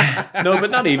 No,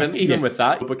 but not even with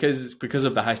that, because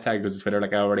of the hashtag goes to Twitter,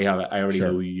 like I already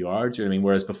know who you are. Do you know what I mean?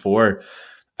 Whereas before,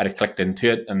 I'd have clicked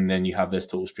into it, and then you have this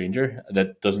total stranger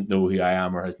that doesn't know who I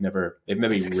am or they've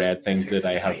maybe read things that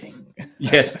I have.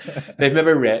 Yes, there's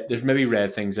maybe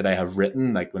read things that I have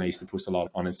written, like when I used to post a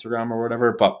lot on Instagram or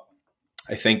whatever. But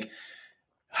I think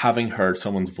having heard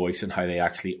someone's voice and how they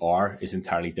actually are is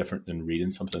entirely different than reading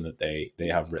something that they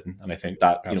have written. And I think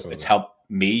that it's helped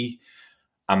me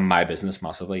and my business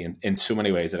massively in so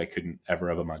many ways that I couldn't ever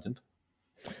have imagined.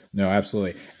 No,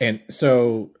 absolutely. And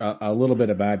so a little bit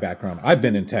of my background. I've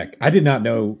been in tech. I didn't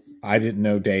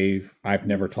know Dave. I've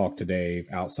never talked to Dave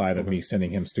outside of me sending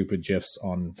him stupid GIFs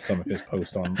on some of his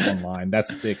posts online.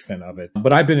 That's the extent of it.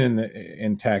 But I've been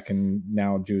in tech and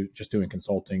now just doing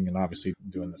consulting and obviously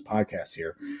doing this podcast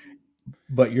here.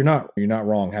 But you're not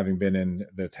wrong, having been in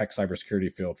the tech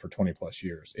cybersecurity field for 20 plus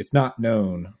years. It's not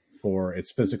known for its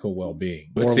physical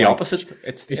well-being. It's the opposite.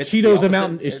 It's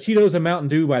Cheetos a Mountain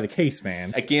Dew by the case,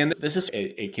 man. Again,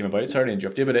 it came about. Sorry to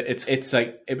interrupt you, but it's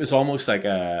like it was almost like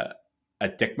a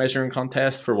dick measuring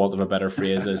contest, for want of a better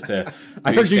phrase, as to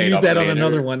I heard you use that later. On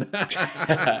another one.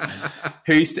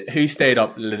 who stayed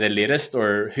up the latest,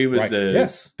 or who was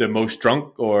the most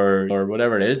drunk, or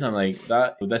whatever it is. And I'm like,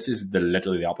 this is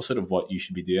literally the opposite of what you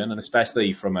should be doing, and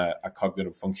especially from a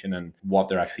cognitive function and what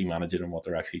they're actually managing and what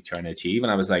they're actually trying to achieve.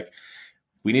 And I was like,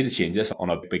 we need to change this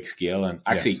on a big scale. And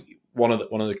actually, one of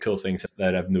the cool things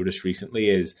that I've noticed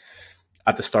recently is,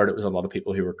 at the start, it was a lot of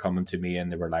people who were coming to me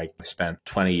and they were like, I spent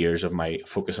 20 years of my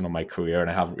focusing on my career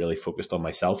and I haven't really focused on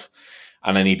myself.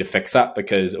 And I need to fix that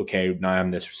because, okay, now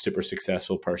I'm this super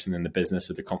successful person in the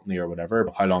business or the company or whatever.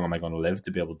 But how long am I going to live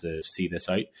to be able to see this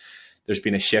out? There's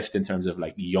been a shift in terms of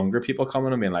like younger people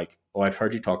coming and being like, oh, I've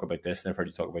heard you talk about this and I've heard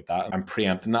you talk about that. I'm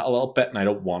preempting that a little bit and I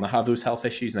don't want to have those health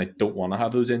issues and I don't want to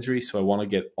have those injuries. So I want to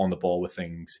get on the ball with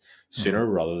things sooner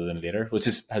rather than later, which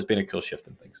has been a cool shift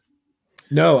in things.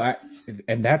 No, I'm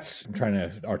trying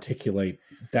to articulate.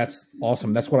 That's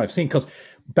awesome. That's what I've seen. Because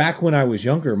back when I was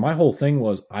younger, my whole thing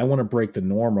was I want to break the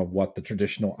norm of what the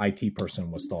traditional IT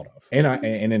person was thought of.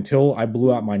 And until I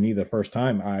blew out my knee the first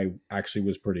time, I actually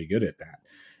was pretty good at that.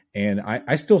 And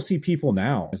I still see people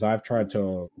now, as I've tried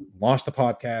to launch the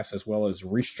podcast as well as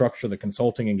restructure the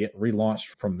consulting and get relaunched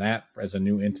from that as a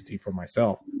new entity for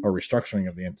myself, or restructuring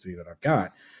of the entity that I've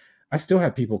got. I still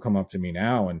have people come up to me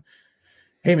now and,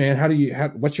 hey man,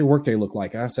 what's your workday look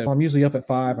like? I said, well, I'm usually up at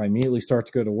 5. I immediately start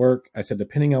to go to work. I said,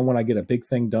 depending on when I get a big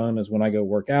thing done is when I go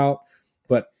work out.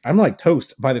 But I'm like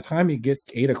toast. By the time it gets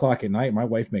 8 o'clock at night, my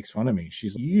wife makes fun of me.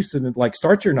 She's like, you used to like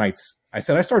start your nights. I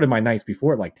said, I started my nights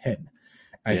before at like 10.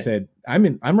 I said,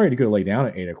 I'm ready to go lay down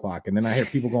at 8 o'clock. And then I hear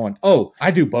people going, oh,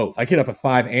 I do both. I get up at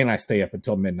 5 and I stay up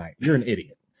until midnight. You're an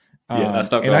idiot.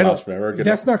 That's not going to last forever.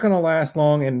 That's not going to last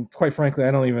long. And quite frankly,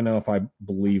 I don't even know if I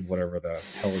believe whatever the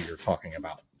hell you're talking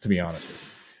about, to be honest with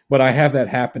you. But I have that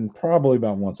happen probably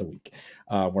about once a week,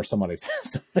 where somebody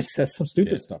says some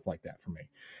stupid stuff like that for me.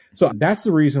 So that's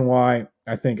the reason why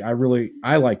I think I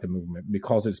like the movement,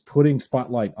 because it's putting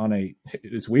spotlight on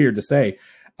it's weird to say,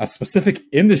 a specific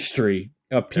industry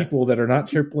of people that are not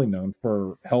typically known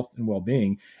for health and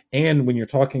well-being. And when you're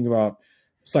talking about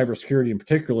cybersecurity, and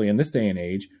particularly in this day and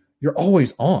age, you're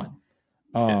always on.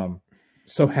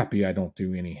 So happy I don't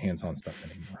do any hands-on stuff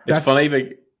anymore.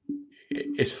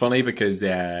 It's funny because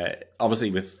obviously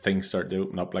with things start to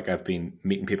open up, like I've been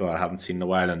meeting people that I haven't seen in a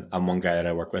while, and one guy that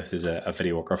I work with is a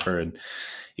videographer, and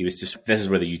he was just, this is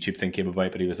where the YouTube thing came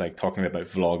about, but he was like talking about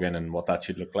vlogging and what that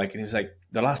should look like. And he was like,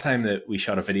 the last time that we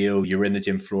shot a video, you were in the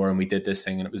gym floor and we did this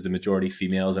thing and it was the majority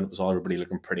females and it was all everybody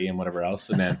looking pretty and whatever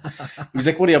else. And then he was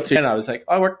like, what are you up to? And I was like,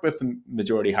 I work with the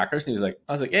majority hackers. And he was like,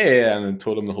 I was like, yeah. And then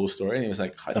told him the whole story. And he was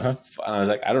like, how the f-? And I was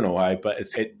like, I don't know why, but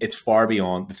it's far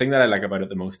beyond. The thing that I like about it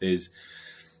the most is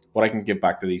what I can give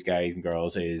back to these guys and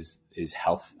girls is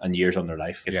health and years on their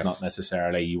life. It's not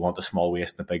necessarily you want a small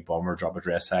waist and a big bum or drop a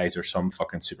dress size or some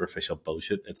fucking superficial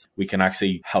bullshit. It's we can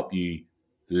actually help you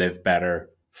live better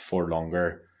for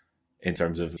longer in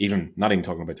terms of not even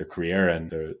talking about their career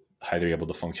and how they're able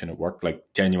to function at work. Like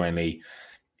genuinely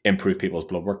improve people's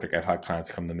blood work. Like I've had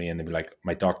clients come to me and they'd be like,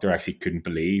 my doctor actually couldn't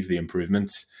believe the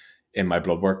improvements in my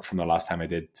blood work from the last time I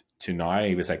did to now.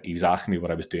 He was asking me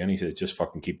what I was doing. He says, just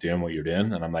fucking keep doing what you're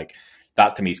doing. And I'm like,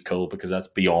 that to me is cool because that's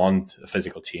beyond a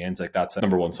physical change. Like that's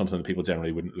number one, something that people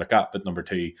generally wouldn't look at. But number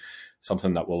two,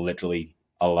 something that will literally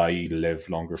allow you to live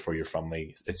longer for your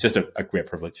family. It's just a great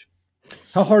privilege.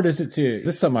 How hard is it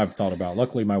this is something I've thought about.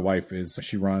 Luckily, my wife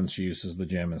she uses the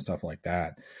gym and stuff like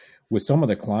that. With some of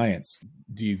the clients,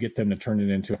 do you get them to turn it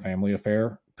into a family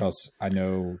affair? Because I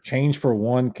know change for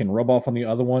one can rub off on the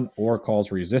other one or cause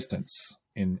resistance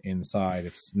inside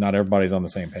if not everybody's on the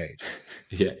same page.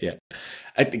 Yeah.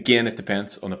 Again, it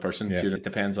depends on the person too. It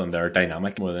depends on their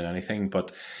dynamic more than anything.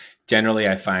 But generally,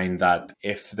 I find that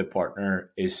if the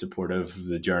partner is supportive,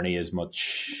 the journey is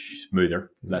much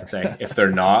smoother, let's say. If they're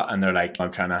not and they're like,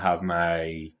 I'm trying to have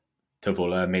my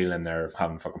Tavola meal and they're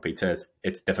having fucking pizza,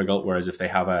 it's difficult. Whereas if they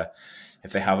have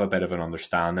a bit of an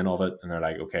understanding of it and they're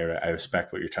like, okay, I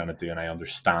respect what you're trying to do and I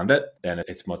understand it, then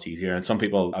it's much easier. And some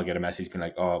people, I'll get a message being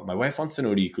like, oh, my wife wants to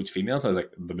know, do you coach females? I was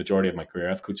like, the majority of my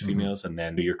career I've coached females, and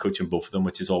then you're coaching both of them,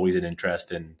 which is always an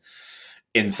interesting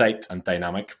insight and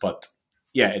dynamic. But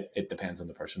yeah, it depends on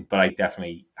the person. But I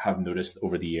definitely have noticed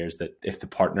over the years that if the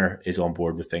partner is on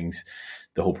board with things,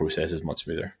 the whole process is much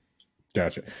smoother.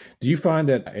 Gotcha. Do you find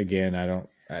that, again,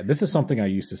 this is something I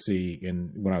used to see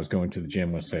when I was going to the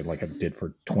gym, let's say, like I did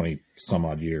for 20 some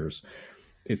odd years.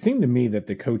 It seemed to me that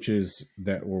the coaches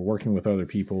that were working with other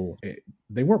people,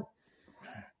 they weren't,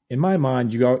 in my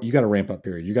mind, you got a ramp up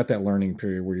period. You got that learning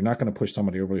period where you're not going to push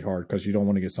somebody overly hard because you don't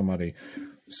want to get somebody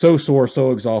so sore,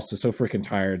 so exhausted, so freaking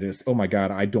tired. Oh my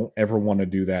God, I don't ever want to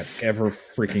do that ever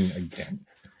freaking again.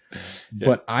 Yeah.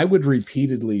 But I would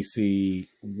repeatedly see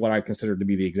what I consider to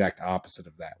be the exact opposite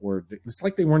of that, where it's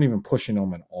like they weren't even pushing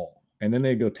them at all. And then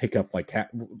they go take up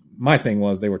my thing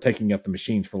was they were taking up the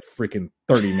machines for freaking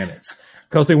 30 minutes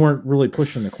because they weren't really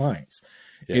pushing the clients.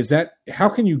 Yeah. How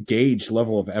can you gauge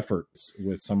level of efforts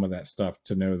with some of that stuff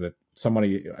to know that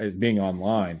somebody is being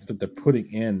online, that they're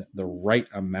putting in the right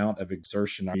amount of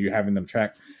exertion? Are you having them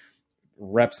track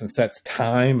reps and sets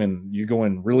time and you go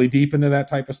in really deep into that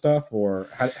type of stuff, or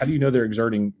how do you know they're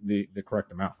exerting the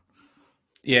correct amount?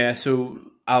 Yeah, so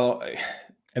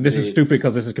this is stupid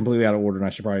because this is completely out of order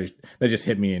and they just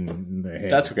hit me in the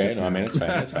head. That's okay. No, I mean, it's fine.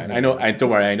 It's fine. Don't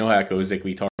worry. I know how it goes. Like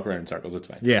we talk around in circles. It's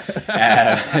fine. Yeah.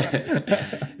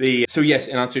 So yes,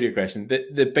 in answer to your question,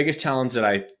 the biggest challenge that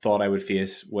I thought I would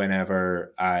face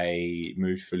whenever I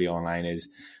moved fully online is,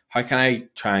 how can I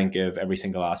try and give every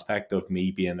single aspect of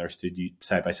me being their studio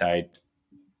side by side,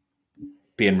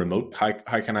 being remote?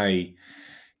 How can I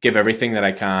give everything that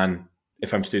I can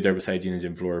if I'm stood there beside you in the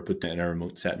gym floor, put it in a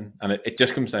remote setting? And it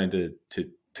just comes down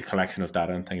to collection of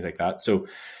data and things like that. So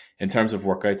in terms of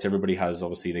workouts, everybody has,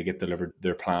 obviously, they get delivered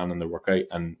their plan and their workout,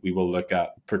 and we will look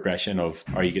at progression of,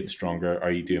 are you getting stronger?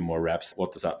 Are you doing more reps?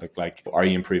 What does that look like? Are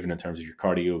you improving in terms of your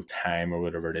cardio time or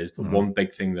whatever it is? But one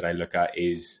big thing that I look at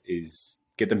is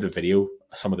get them to video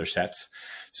some of their sets.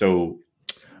 So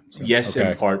yes,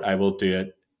 in part, I will do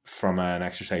it from an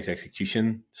exercise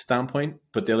execution standpoint.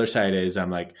 But the other side is, I'm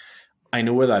like, I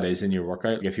know where that is in your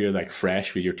workout. If you're like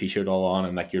fresh with your t-shirt all on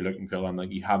and like you're looking cool, I'm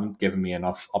like, you haven't given me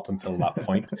enough up until that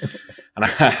point. And I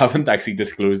haven't actually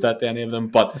disclosed that to any of them,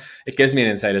 but it gives me an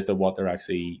insight as to what they're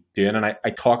actually doing. And I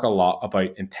talk a lot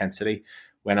about intensity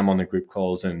when I'm on the group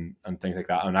calls and things like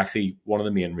that. And actually one of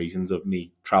the main reasons of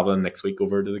me traveling next week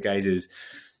over to the guys is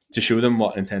to show them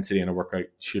what intensity in a workout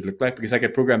should look like, because I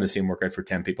could program the same workout for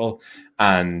 10 people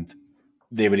and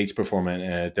they would each perform in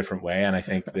a different way. And I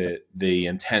think the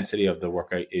intensity of the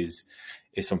workout is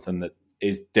something that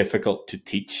is difficult to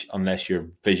teach unless you're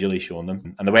visually showing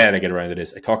them. And the way that I get around it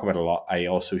is I talk about it a lot. I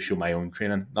also show my own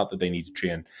training, not that they need to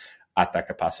train at that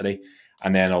capacity.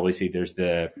 And then obviously there's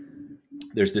the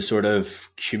there's this sort of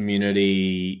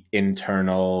community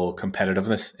internal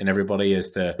competitiveness in everybody as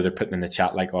to they're putting in the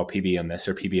chat like, oh, PB on this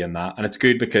or PB on that. And it's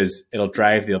good because it'll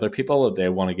drive the other people that they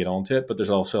want to get onto it. But there's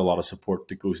also a lot of support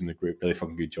that goes in the group. Really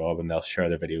fucking good job. And they'll share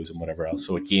their videos and whatever else.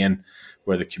 So again,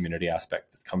 where the community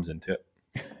aspect comes into it.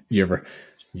 You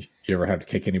ever have to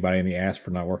kick anybody in the ass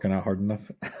for not working out hard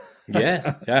enough?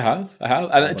 Yeah, I have.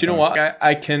 And do you know what?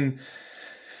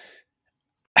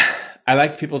 I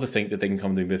like people to think that they can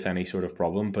come to me with any sort of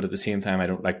problem, but at the same time, I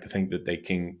don't like to think that they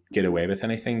can get away with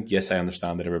anything. Yes, I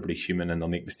understand that everybody's human and they'll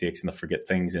make mistakes and they'll forget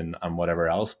things and whatever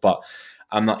else, but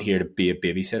I'm not here to be a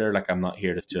babysitter. Like, I'm not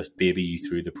here to just baby you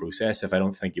through the process. If I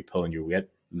don't think you're pulling your weight,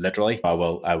 literally,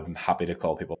 I'm happy to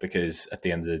call people, because at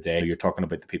the end of the day, you're talking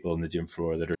about the people on the gym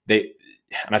floor that are,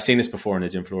 and I've seen this before on the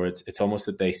gym floor, it's almost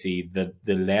that they see the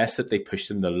less that they push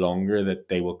them, the longer that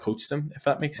they will coach them, if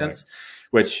that makes sense,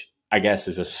 which I guess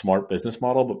is a smart business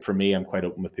model. But for me, I'm quite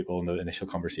open with people in the initial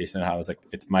conversation. And I was like,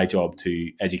 it's my job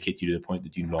to educate you to the point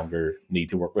that you no longer need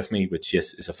to work with me, which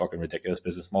is a fucking ridiculous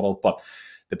business model. But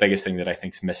the biggest thing that I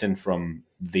think is missing from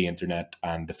the internet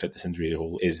and the fitness industry as a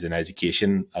whole is an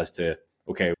education as to,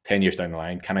 okay, 10 years down the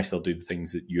line, can I still do the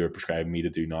things that you're prescribing me to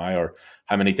do now? Or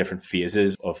how many different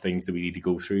phases of things do we need to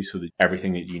go through so that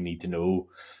everything that you need to know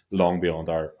long beyond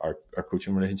our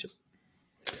coaching relationship?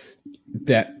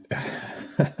 That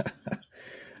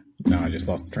no, I just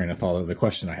lost the train of thought of the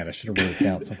question I had. I should have wrote it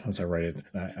down. Sometimes I write it.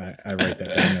 I write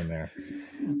that down in there.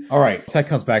 All right, if that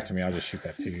comes back to me, I'll just shoot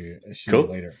that to you. Cool.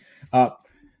 Later.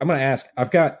 I'm going to ask. I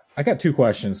got two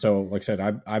questions. So, like I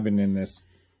said, I've been in this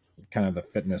kind of the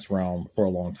fitness realm for a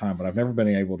long time, but I've never been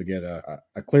able to get a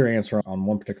clear answer on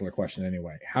one particular question.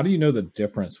 Anyway, how do you know the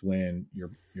difference when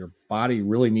your body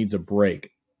really needs a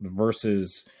break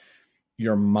versus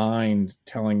your mind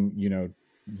telling,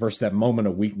 versus that moment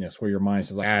of weakness where your mind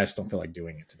says, like, I just don't feel like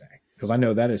doing it today? Because I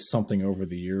know that is something over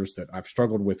the years that I've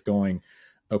struggled with, going,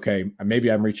 okay,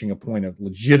 maybe I'm reaching a point of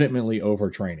legitimately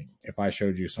overtraining if I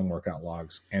showed you some workout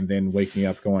logs, and then waking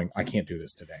up going, I can't do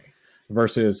this today,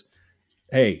 versus,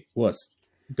 hey,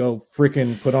 go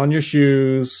freaking put on your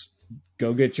shoes,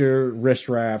 go get your wrist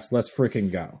wraps, let's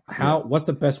freaking go. What's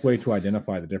the best way to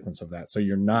identify the difference of that so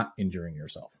you're not injuring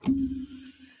yourself?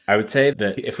 I would say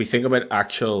that if we think about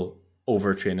actual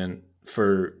overtraining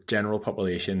for general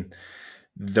population,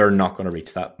 they're not going to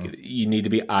reach that. You need to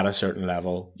be at a certain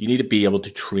level. You need to be able to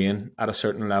train at a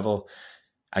certain level,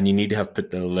 and you need to have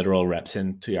put the literal reps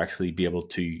in to actually be able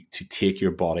to take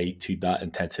your body to that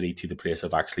intensity, to the place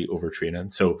of actually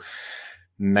overtraining. So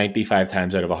 95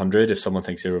 times out of 100, if someone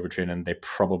thinks they're overtraining, they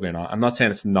probably not. I'm not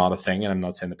saying it's not a thing, and I'm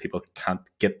not saying that people can't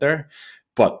get there,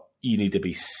 but you need to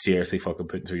be seriously fucking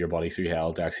putting through your body through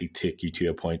hell to actually take you to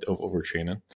a point of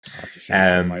overtraining. I'll have to show you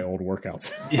some of my old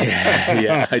workouts.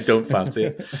 yeah, I don't fancy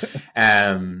it.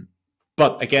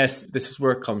 But I guess this is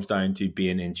where it comes down to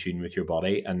being in tune with your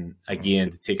body. And again,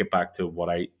 to take it back to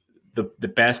the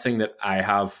best thing that I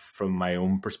have from my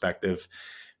own perspective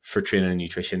for training and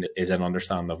nutrition is an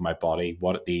understanding of my body,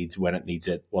 what it needs, when it needs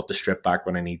it, what to strip back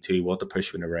when I need to, what to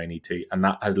push whenever I need to. And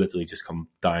that has literally just come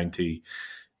down to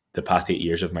the past 8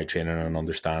 years of my training and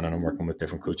understanding and working with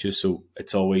different coaches. So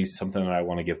it's always something that I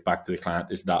want to give back to the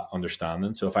client, is that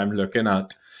understanding. So if I'm looking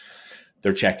at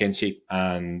their check-in sheet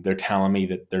and they're telling me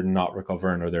that they're not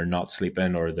recovering, or they're not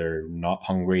sleeping, or they're not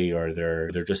hungry, or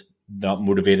they're just not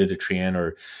motivated to train,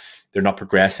 or they're not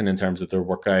progressing in terms of their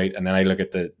workout, and then I look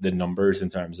at the numbers in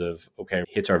terms of, okay,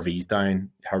 HRV's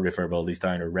down, heart rate variability's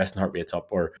down, or resting heart rate's up,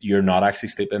 or you're not actually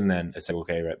sleeping, then it's like,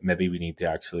 okay, right, maybe we need to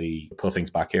actually pull things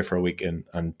back here for a week and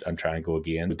try and go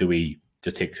again. Do we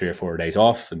just take 3 or 4 days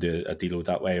off and do a deload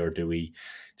that way, or do we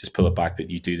just pull it back that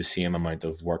you do the same amount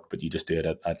of work but you just do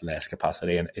it at less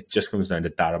capacity? And it just comes down to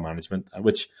data management,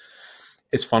 which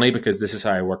is funny because this is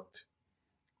how I worked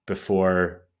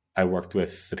before I worked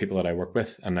with the people that I work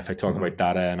with. And if I talk about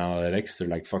data and analytics, they're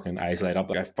like fucking eyes light up.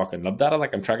 Like, I fucking love data.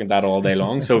 Like, I'm tracking data all day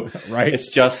long. So right.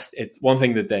 It's one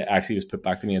thing that they actually was put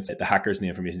back to me. It's the hackers in the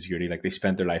information security. Like, they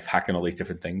spent their life hacking all these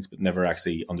different things, but never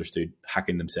actually understood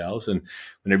hacking themselves. And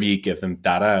whenever you give them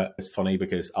data, it's funny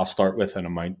because I'll start with an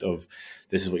amount of,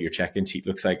 this is what your check-in sheet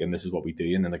looks like, and this is what we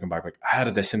do. And then they come back like, I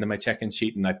added this into my check-in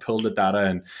sheet, and I pulled the data,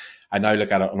 and I now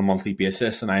look at it on a monthly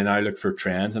basis, and I now look for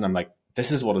trends, and I'm like, this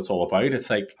is what it's all about. It's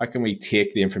like, how can we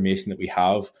take the information that we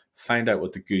have, find out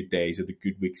what the good days or the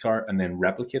good weeks are, and then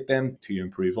replicate them to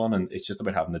improve on? And it's just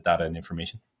about having the data and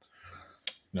information.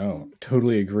 No,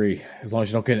 totally agree. As long as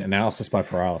you don't get analysis by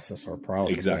paralysis or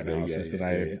paralysis by analysis.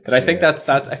 But I think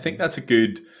that's a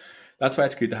good. That's why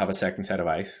it's good to have a second set of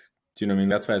eyes. Do you know what I mean?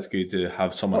 That's why it's good to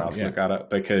have someone else look at it,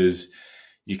 because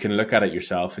you can look at it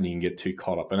yourself and you can get too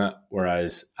caught up in it.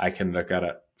 Whereas I can look at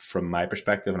it from my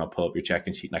perspective, and I'll pull up your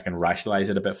checking sheet and I can rationalize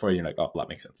it a bit for you. You're like, oh, that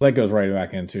makes sense. That goes right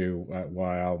back into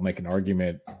why I'll make an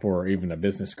argument for even a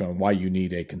business going, why you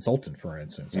need a consultant, for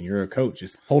instance. And you're a coach.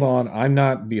 Just hold on. I'm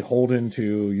not beholden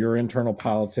to your internal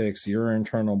politics, your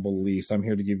internal beliefs. I'm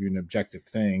here to give you an objective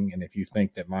thing. And if you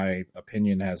think that my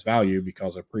opinion has value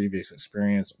because of previous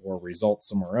experience or results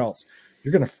somewhere else,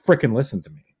 you're going to fricking listen to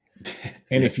me.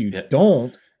 And if you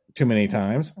don't, too many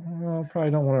times, I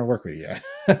probably don't want to work with you.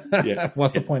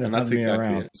 What's the point of having me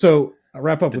around? So I'll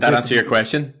wrap up with this. Did that answer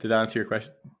your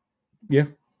question? Yeah.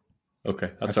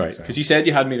 Okay, that's all right. Because you said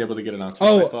you hadn't been able to get an answer.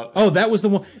 Oh, that was the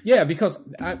one. Yeah, because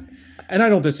I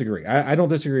don't disagree. I don't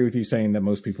disagree with you saying that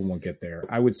most people won't get there.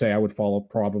 I would say I would follow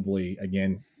probably,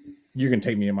 again, you can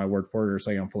take me in my word for it or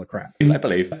say I'm full of crap. I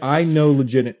believe. I know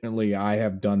legitimately I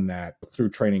have done that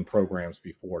through training programs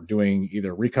before, doing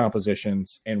either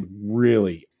recompositions and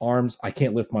really arms. I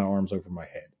can't lift my arms over my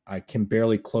head. I can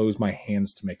barely close my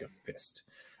hands to make a fist.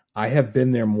 I have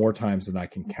been there more times than I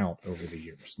can count over the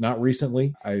years. Not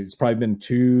recently. It's probably been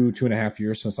 2.5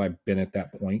 years since I've been at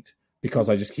that point because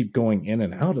I just keep going in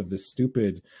and out of this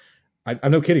stupid.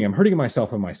 I'm no kidding. I'm hurting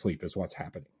myself in my sleep is what's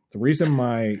happening. The reason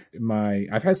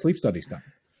I've had sleep studies done.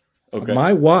 Okay.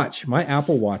 My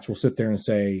Apple Watch will sit there and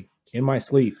say in my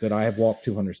sleep that I have walked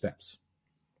 200 steps,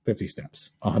 50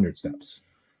 steps, 100 steps.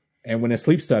 And when a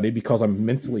sleep study, because I'm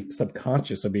mentally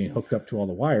subconscious of being hooked up to all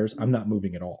the wires, I'm not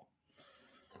moving at all.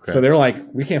 Okay. So they're like,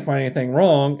 we can't find anything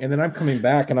wrong. And then I'm coming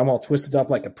back and I'm all twisted up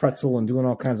like a pretzel and doing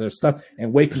all kinds of stuff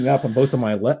and waking up and both of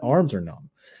my arms are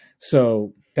numb.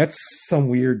 So that's some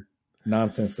weird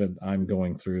nonsense that I'm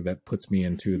going through that puts me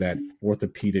into that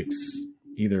orthopedics,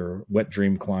 either wet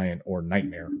dream client or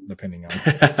nightmare, depending on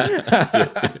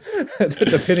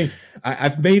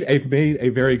I've made a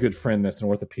very good friend that's an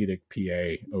orthopedic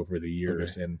PA over the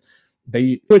years. Okay. And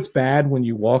it's bad when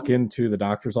you walk into the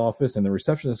doctor's office and the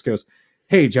receptionist goes,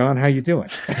 "Hey, John, how you doing?"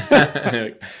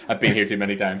 I've been here too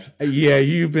many times. Yeah,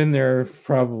 you've been there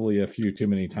probably a few too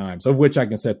many times, of which I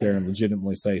can sit there and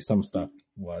legitimately say some stuff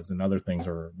was and other things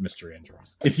are mystery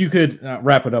injuries. If you could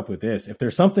wrap it up with this, if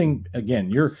there's something, again,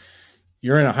 you're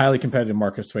in a highly competitive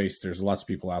market space. There's lots of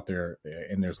people out there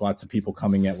and there's lots of people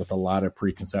coming in with a lot of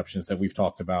preconceptions that we've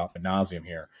talked about ad nauseum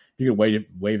here. If you could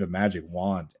wave a magic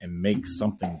wand and make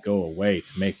something go away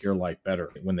to make your life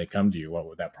better when they come to you, what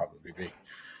would that probably be?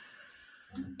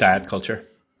 Diet culture.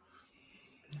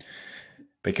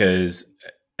 Because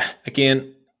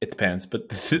again, it depends, but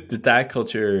the diet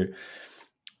culture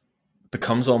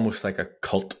becomes almost like a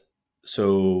cult.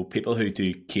 So people who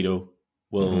do keto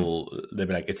will they'll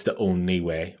be like, it's the only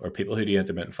way, or people who do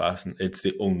intermittent fasting, it's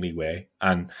the only way.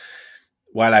 And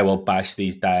while I will bash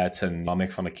these diets and I'll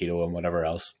make fun of keto and whatever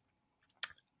else,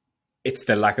 it's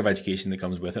the lack of education that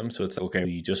comes with them. So it's like, okay,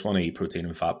 you just want to eat protein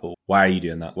and fat, but why are you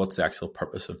doing that? What's the actual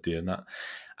purpose of doing that?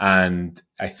 And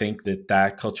I think that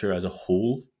diet culture as a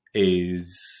whole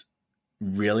is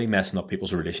really messing up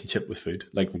people's relationship with food,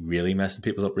 like really messing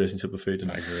people's relationship with food.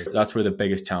 And I agree. That's where the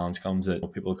biggest challenge comes, that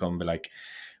people come and be like,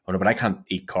 oh no, but I can't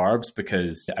eat carbs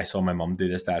because I saw my mom do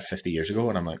this diet 50 years ago.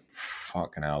 And I'm like,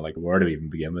 fucking hell, like where do we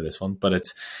even begin with this one? But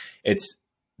it's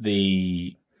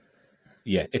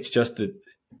just that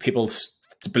people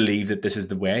believe that this is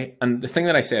the way. And the thing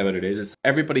that I say about it is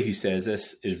everybody who says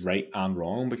this is right and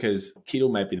wrong, because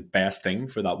keto might be the best thing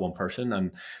for that one person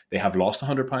and they have lost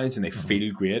 100 pounds and they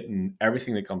feel great and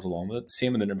everything that comes along with it.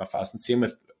 Same with intermittent fasting, same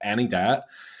with any diet.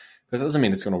 But that doesn't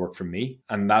mean it's going to work for me.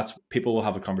 And that's, people will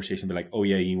have a conversation and be like, oh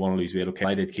yeah, you want to lose weight. Okay,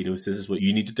 I did keto. This is what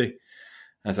you need to do. And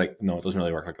it's like, no, it doesn't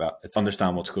really work like that. It's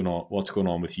understand what's going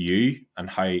on with you and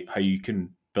how you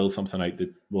can build something out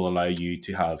that will allow you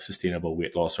to have sustainable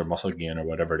weight loss or muscle gain or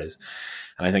whatever it is.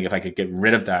 And I think if I could get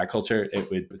rid of diet culture,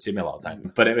 it would save me a lot of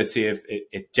time. But it would save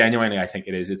it genuinely, I think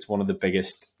it's one of the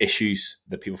biggest issues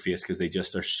that people face, because they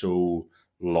just are so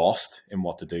lost in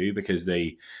what to do, because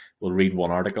they will read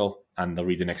one article and they'll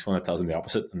read the next one that tells them the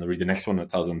opposite, and they'll read the next one that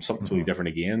tells them something totally different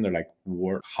again. They're like,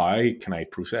 how can I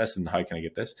process and how can I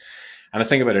get this? And the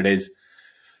thing about it is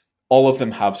all of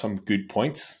them have some good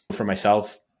points. For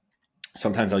myself,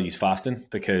 sometimes I'll use fasting,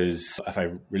 because if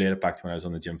I relate it back to when I was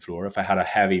on the gym floor, if I had a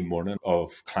heavy morning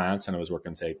of clients and I was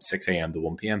working, say, 6 a.m. to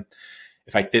 1 p.m.,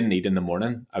 if I didn't eat in the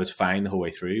morning, I was fine the whole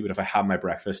way through. But if I had my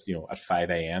breakfast, at 5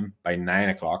 a.m., by 9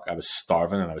 o'clock, I was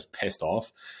starving and I was pissed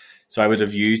off. So I would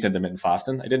have used intermittent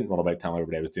fasting. I didn't run about telling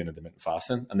everybody I was doing intermittent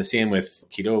fasting. And the same with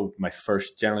keto.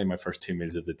 Generally my first 2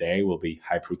 meals of the day will be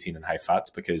high protein and high fats,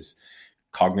 because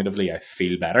cognitively I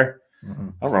feel better. I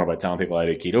don't run about telling people I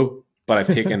do keto, but I've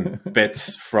taken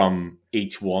bits from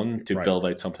each one to Right. build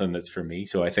out something that's for me.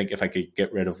 So I think if I could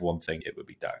get rid of one thing, it would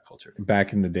be diet culture.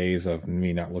 Back in the days of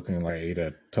me not looking like I ate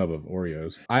a tub of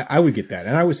Oreos, I would get that.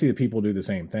 And I would see the people do the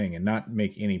same thing and not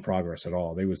make any progress at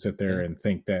all. They would sit there and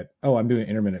think that, oh, I'm doing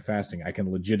intermittent fasting. I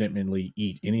can legitimately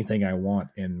eat anything I want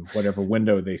in whatever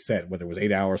window they set, whether it was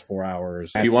 8 hours, 4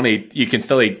 hours. If you want to eat, you can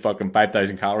still eat fucking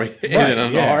 5,000 calories in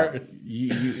an hour.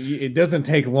 It doesn't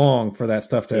take long for that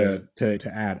stuff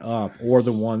to add up. Or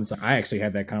the ones, I actually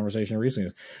had that conversation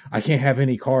recently. I can't have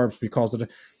any carbs because of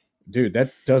dude,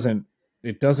 that doesn't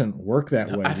work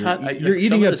that way. You're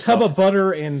eating a tub of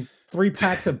butter and 3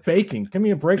 packs of bacon. Give me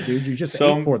a break, dude. You just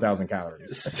ate 4,000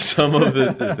 calories. Some of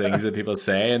the things that people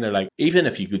say, and they're like, even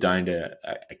if you go down to,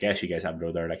 I guess you guys have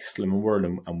they're like Slimming World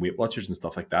and Weight Watchers and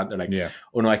stuff like that. They're like,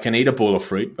 oh no, I can eat a bowl of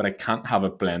fruit, but I can't have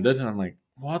it blended. And I'm like,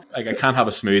 what? Like, I can't have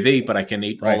a smoothie, but I can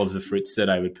eat all of the fruits that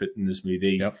I would put in the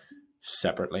smoothie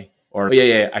separately. Or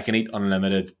I can eat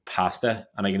unlimited pasta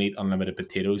and I can eat unlimited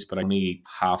potatoes, but I only eat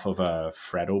half of a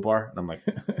Freddo bar. And I'm like,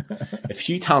 if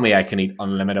you tell me I can eat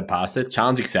unlimited pasta,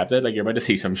 challenge accepted. Like, you're about to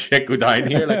see some shit go down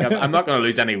here. Like, I'm not going to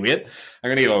lose any weight. I'm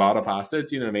going to eat a lot of pasta.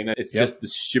 Do you know what I mean? It's just the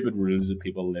stupid rules that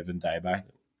people live and die by.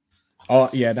 Oh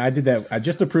yeah, and I did that. I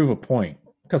just to prove a point.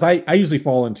 Because I usually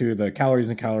fall into the calories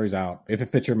in, calories out, if it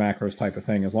fits your macros type of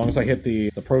thing. As long as I hit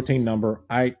the protein number,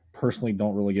 I personally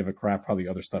don't really give a crap how the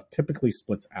other stuff typically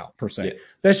splits out, per se. Yeah.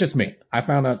 That's just me. I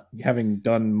found out, having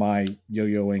done my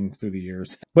yo-yoing through the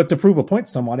years. But to prove a point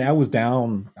to somebody, I was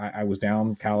down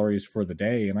calories for the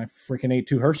day, and I freaking ate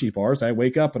 2 Hershey's bars. I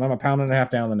wake up, and I'm 1.5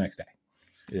 pounds down the next day.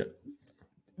 Yeah.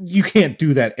 You can't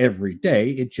do that every day.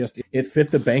 It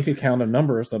fit the bank account of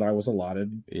numbers that I was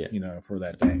allotted, for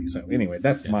that day. So anyway,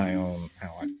 that's my own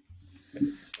how I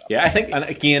stuff. Yeah, I think, and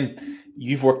again,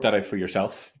 you've worked that out for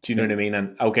yourself. Do you know what I mean?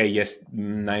 And okay, yes,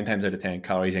 9 times out of 10,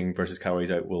 calories in versus calories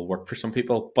out will work for some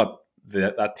people, but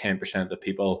that 10% of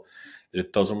people that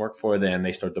it doesn't work for, then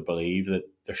they start to believe that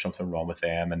there's something wrong with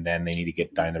them, and then they need to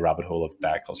get down the rabbit hole of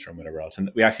diet culture and whatever else. And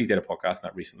we actually did a podcast on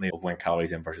that recently of when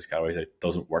calories in versus calories out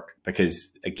doesn't work,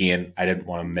 because again, I didn't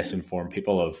want to misinform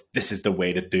people of this is the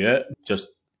way to do it. Just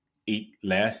eat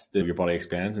less than your body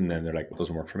expands, and then they're like, it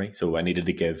doesn't work for me. So I needed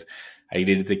to give,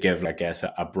 I guess,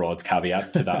 a broad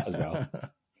caveat to that as well.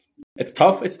 It's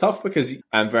tough because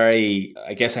I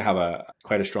have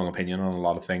quite a strong opinion on a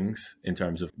lot of things in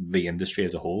terms of the industry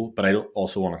as a whole, but I don't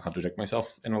also want to contradict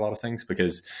myself in a lot of things,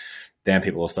 because then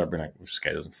people will start being like, this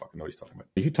guy doesn't fucking know what he's talking about.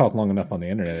 If you talk long enough on the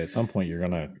internet, at some point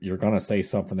you're gonna say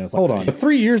something that's like, hold on,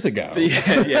 3 years ago.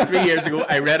 3 years ago,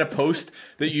 I read a post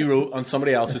that you wrote on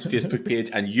somebody else's Facebook page,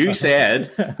 and you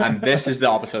said, and this is the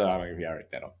opposite of that. I'm like, yeah,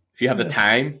 right, that up. If you have the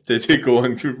time to go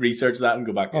and to research that and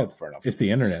go back, fair enough. It's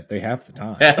the internet; they have the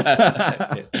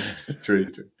time. True.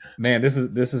 Man, this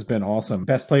has been awesome.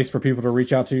 Best place for people to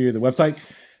reach out to you, the website?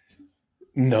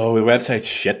 No, the website's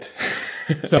shit.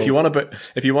 So if you want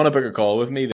to book a call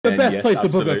with me, then the best place to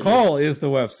book a call is the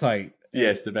website.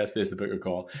 Yes, the best place to book a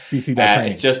call.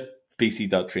 BC.training. It's just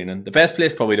BC.training. The best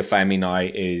place probably to find me now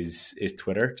is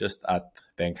Twitter, just at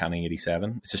Ben Canning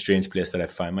 87. It's a strange place that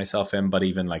I've found myself in, but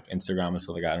even like Instagram and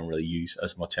stuff like that, I don't really use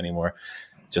as much anymore,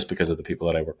 just because of the people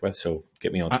that I work with. So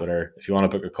get me on Twitter. If you want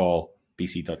to book a call,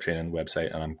 BC.training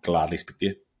website, and I'm gladly speak to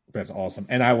you. That's awesome.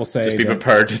 And I will say, just be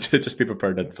prepared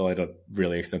to fill out a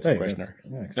really extensive questionnaire.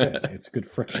 It's good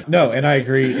friction. No, and I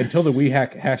agree. Until the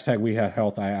hashtag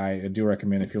WeHackHealth, I do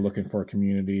recommend, if you're looking for a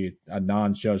community, a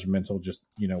non-judgmental, just,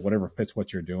 whatever fits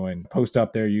what you're doing, post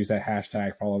up there, use that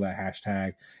hashtag, follow that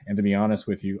hashtag. And to be honest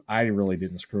with you, I really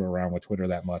didn't screw around with Twitter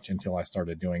that much until I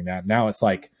started doing that. Now it's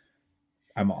like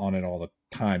I'm on it all the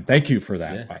time. Thank you for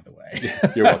that, by the way.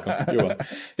 You're welcome.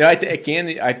 Yeah, I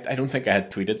don't think I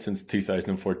had tweeted since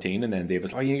 2014, and then Dave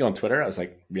was like, oh, you need to go on Twitter? I was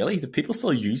like, really? Do people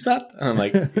still use that? And I'm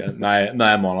like,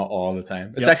 now I'm on it all the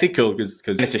time. It's actually cool because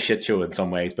it's a shit show in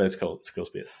some ways, but it's cool. It's a cool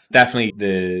space. Definitely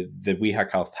the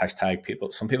WeHackHealth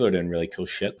hashtag, some people are doing really cool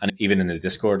shit. And even in the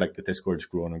Discord, like the Discord's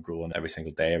growing and growing every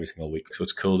single day, every single week. So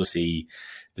it's cool to see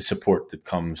the support that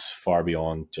comes far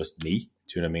beyond just me.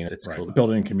 Do you know what I mean? It's cool.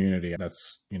 Building community.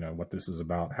 That's, what this is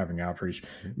about, having outreach.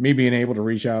 Me being able to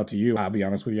reach out to you, I'll be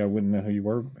honest with you, I wouldn't know who you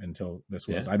were until this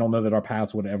was. I don't know that our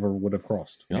paths would have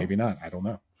crossed. No. Maybe not. I don't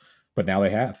know. But now they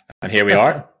have. And here we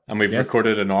are. And we've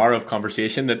recorded an hour of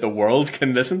conversation that the world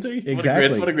can listen to.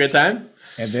 Exactly. What a great time.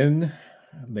 And then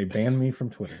they banned me from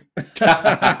Twitter.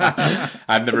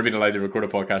 I've never been allowed to record a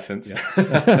podcast since.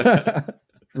 Yeah.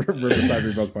 Riverside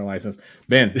revoked my license.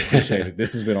 Ben, appreciate it.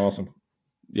 This has been awesome.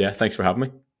 Yeah, thanks for having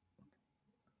me.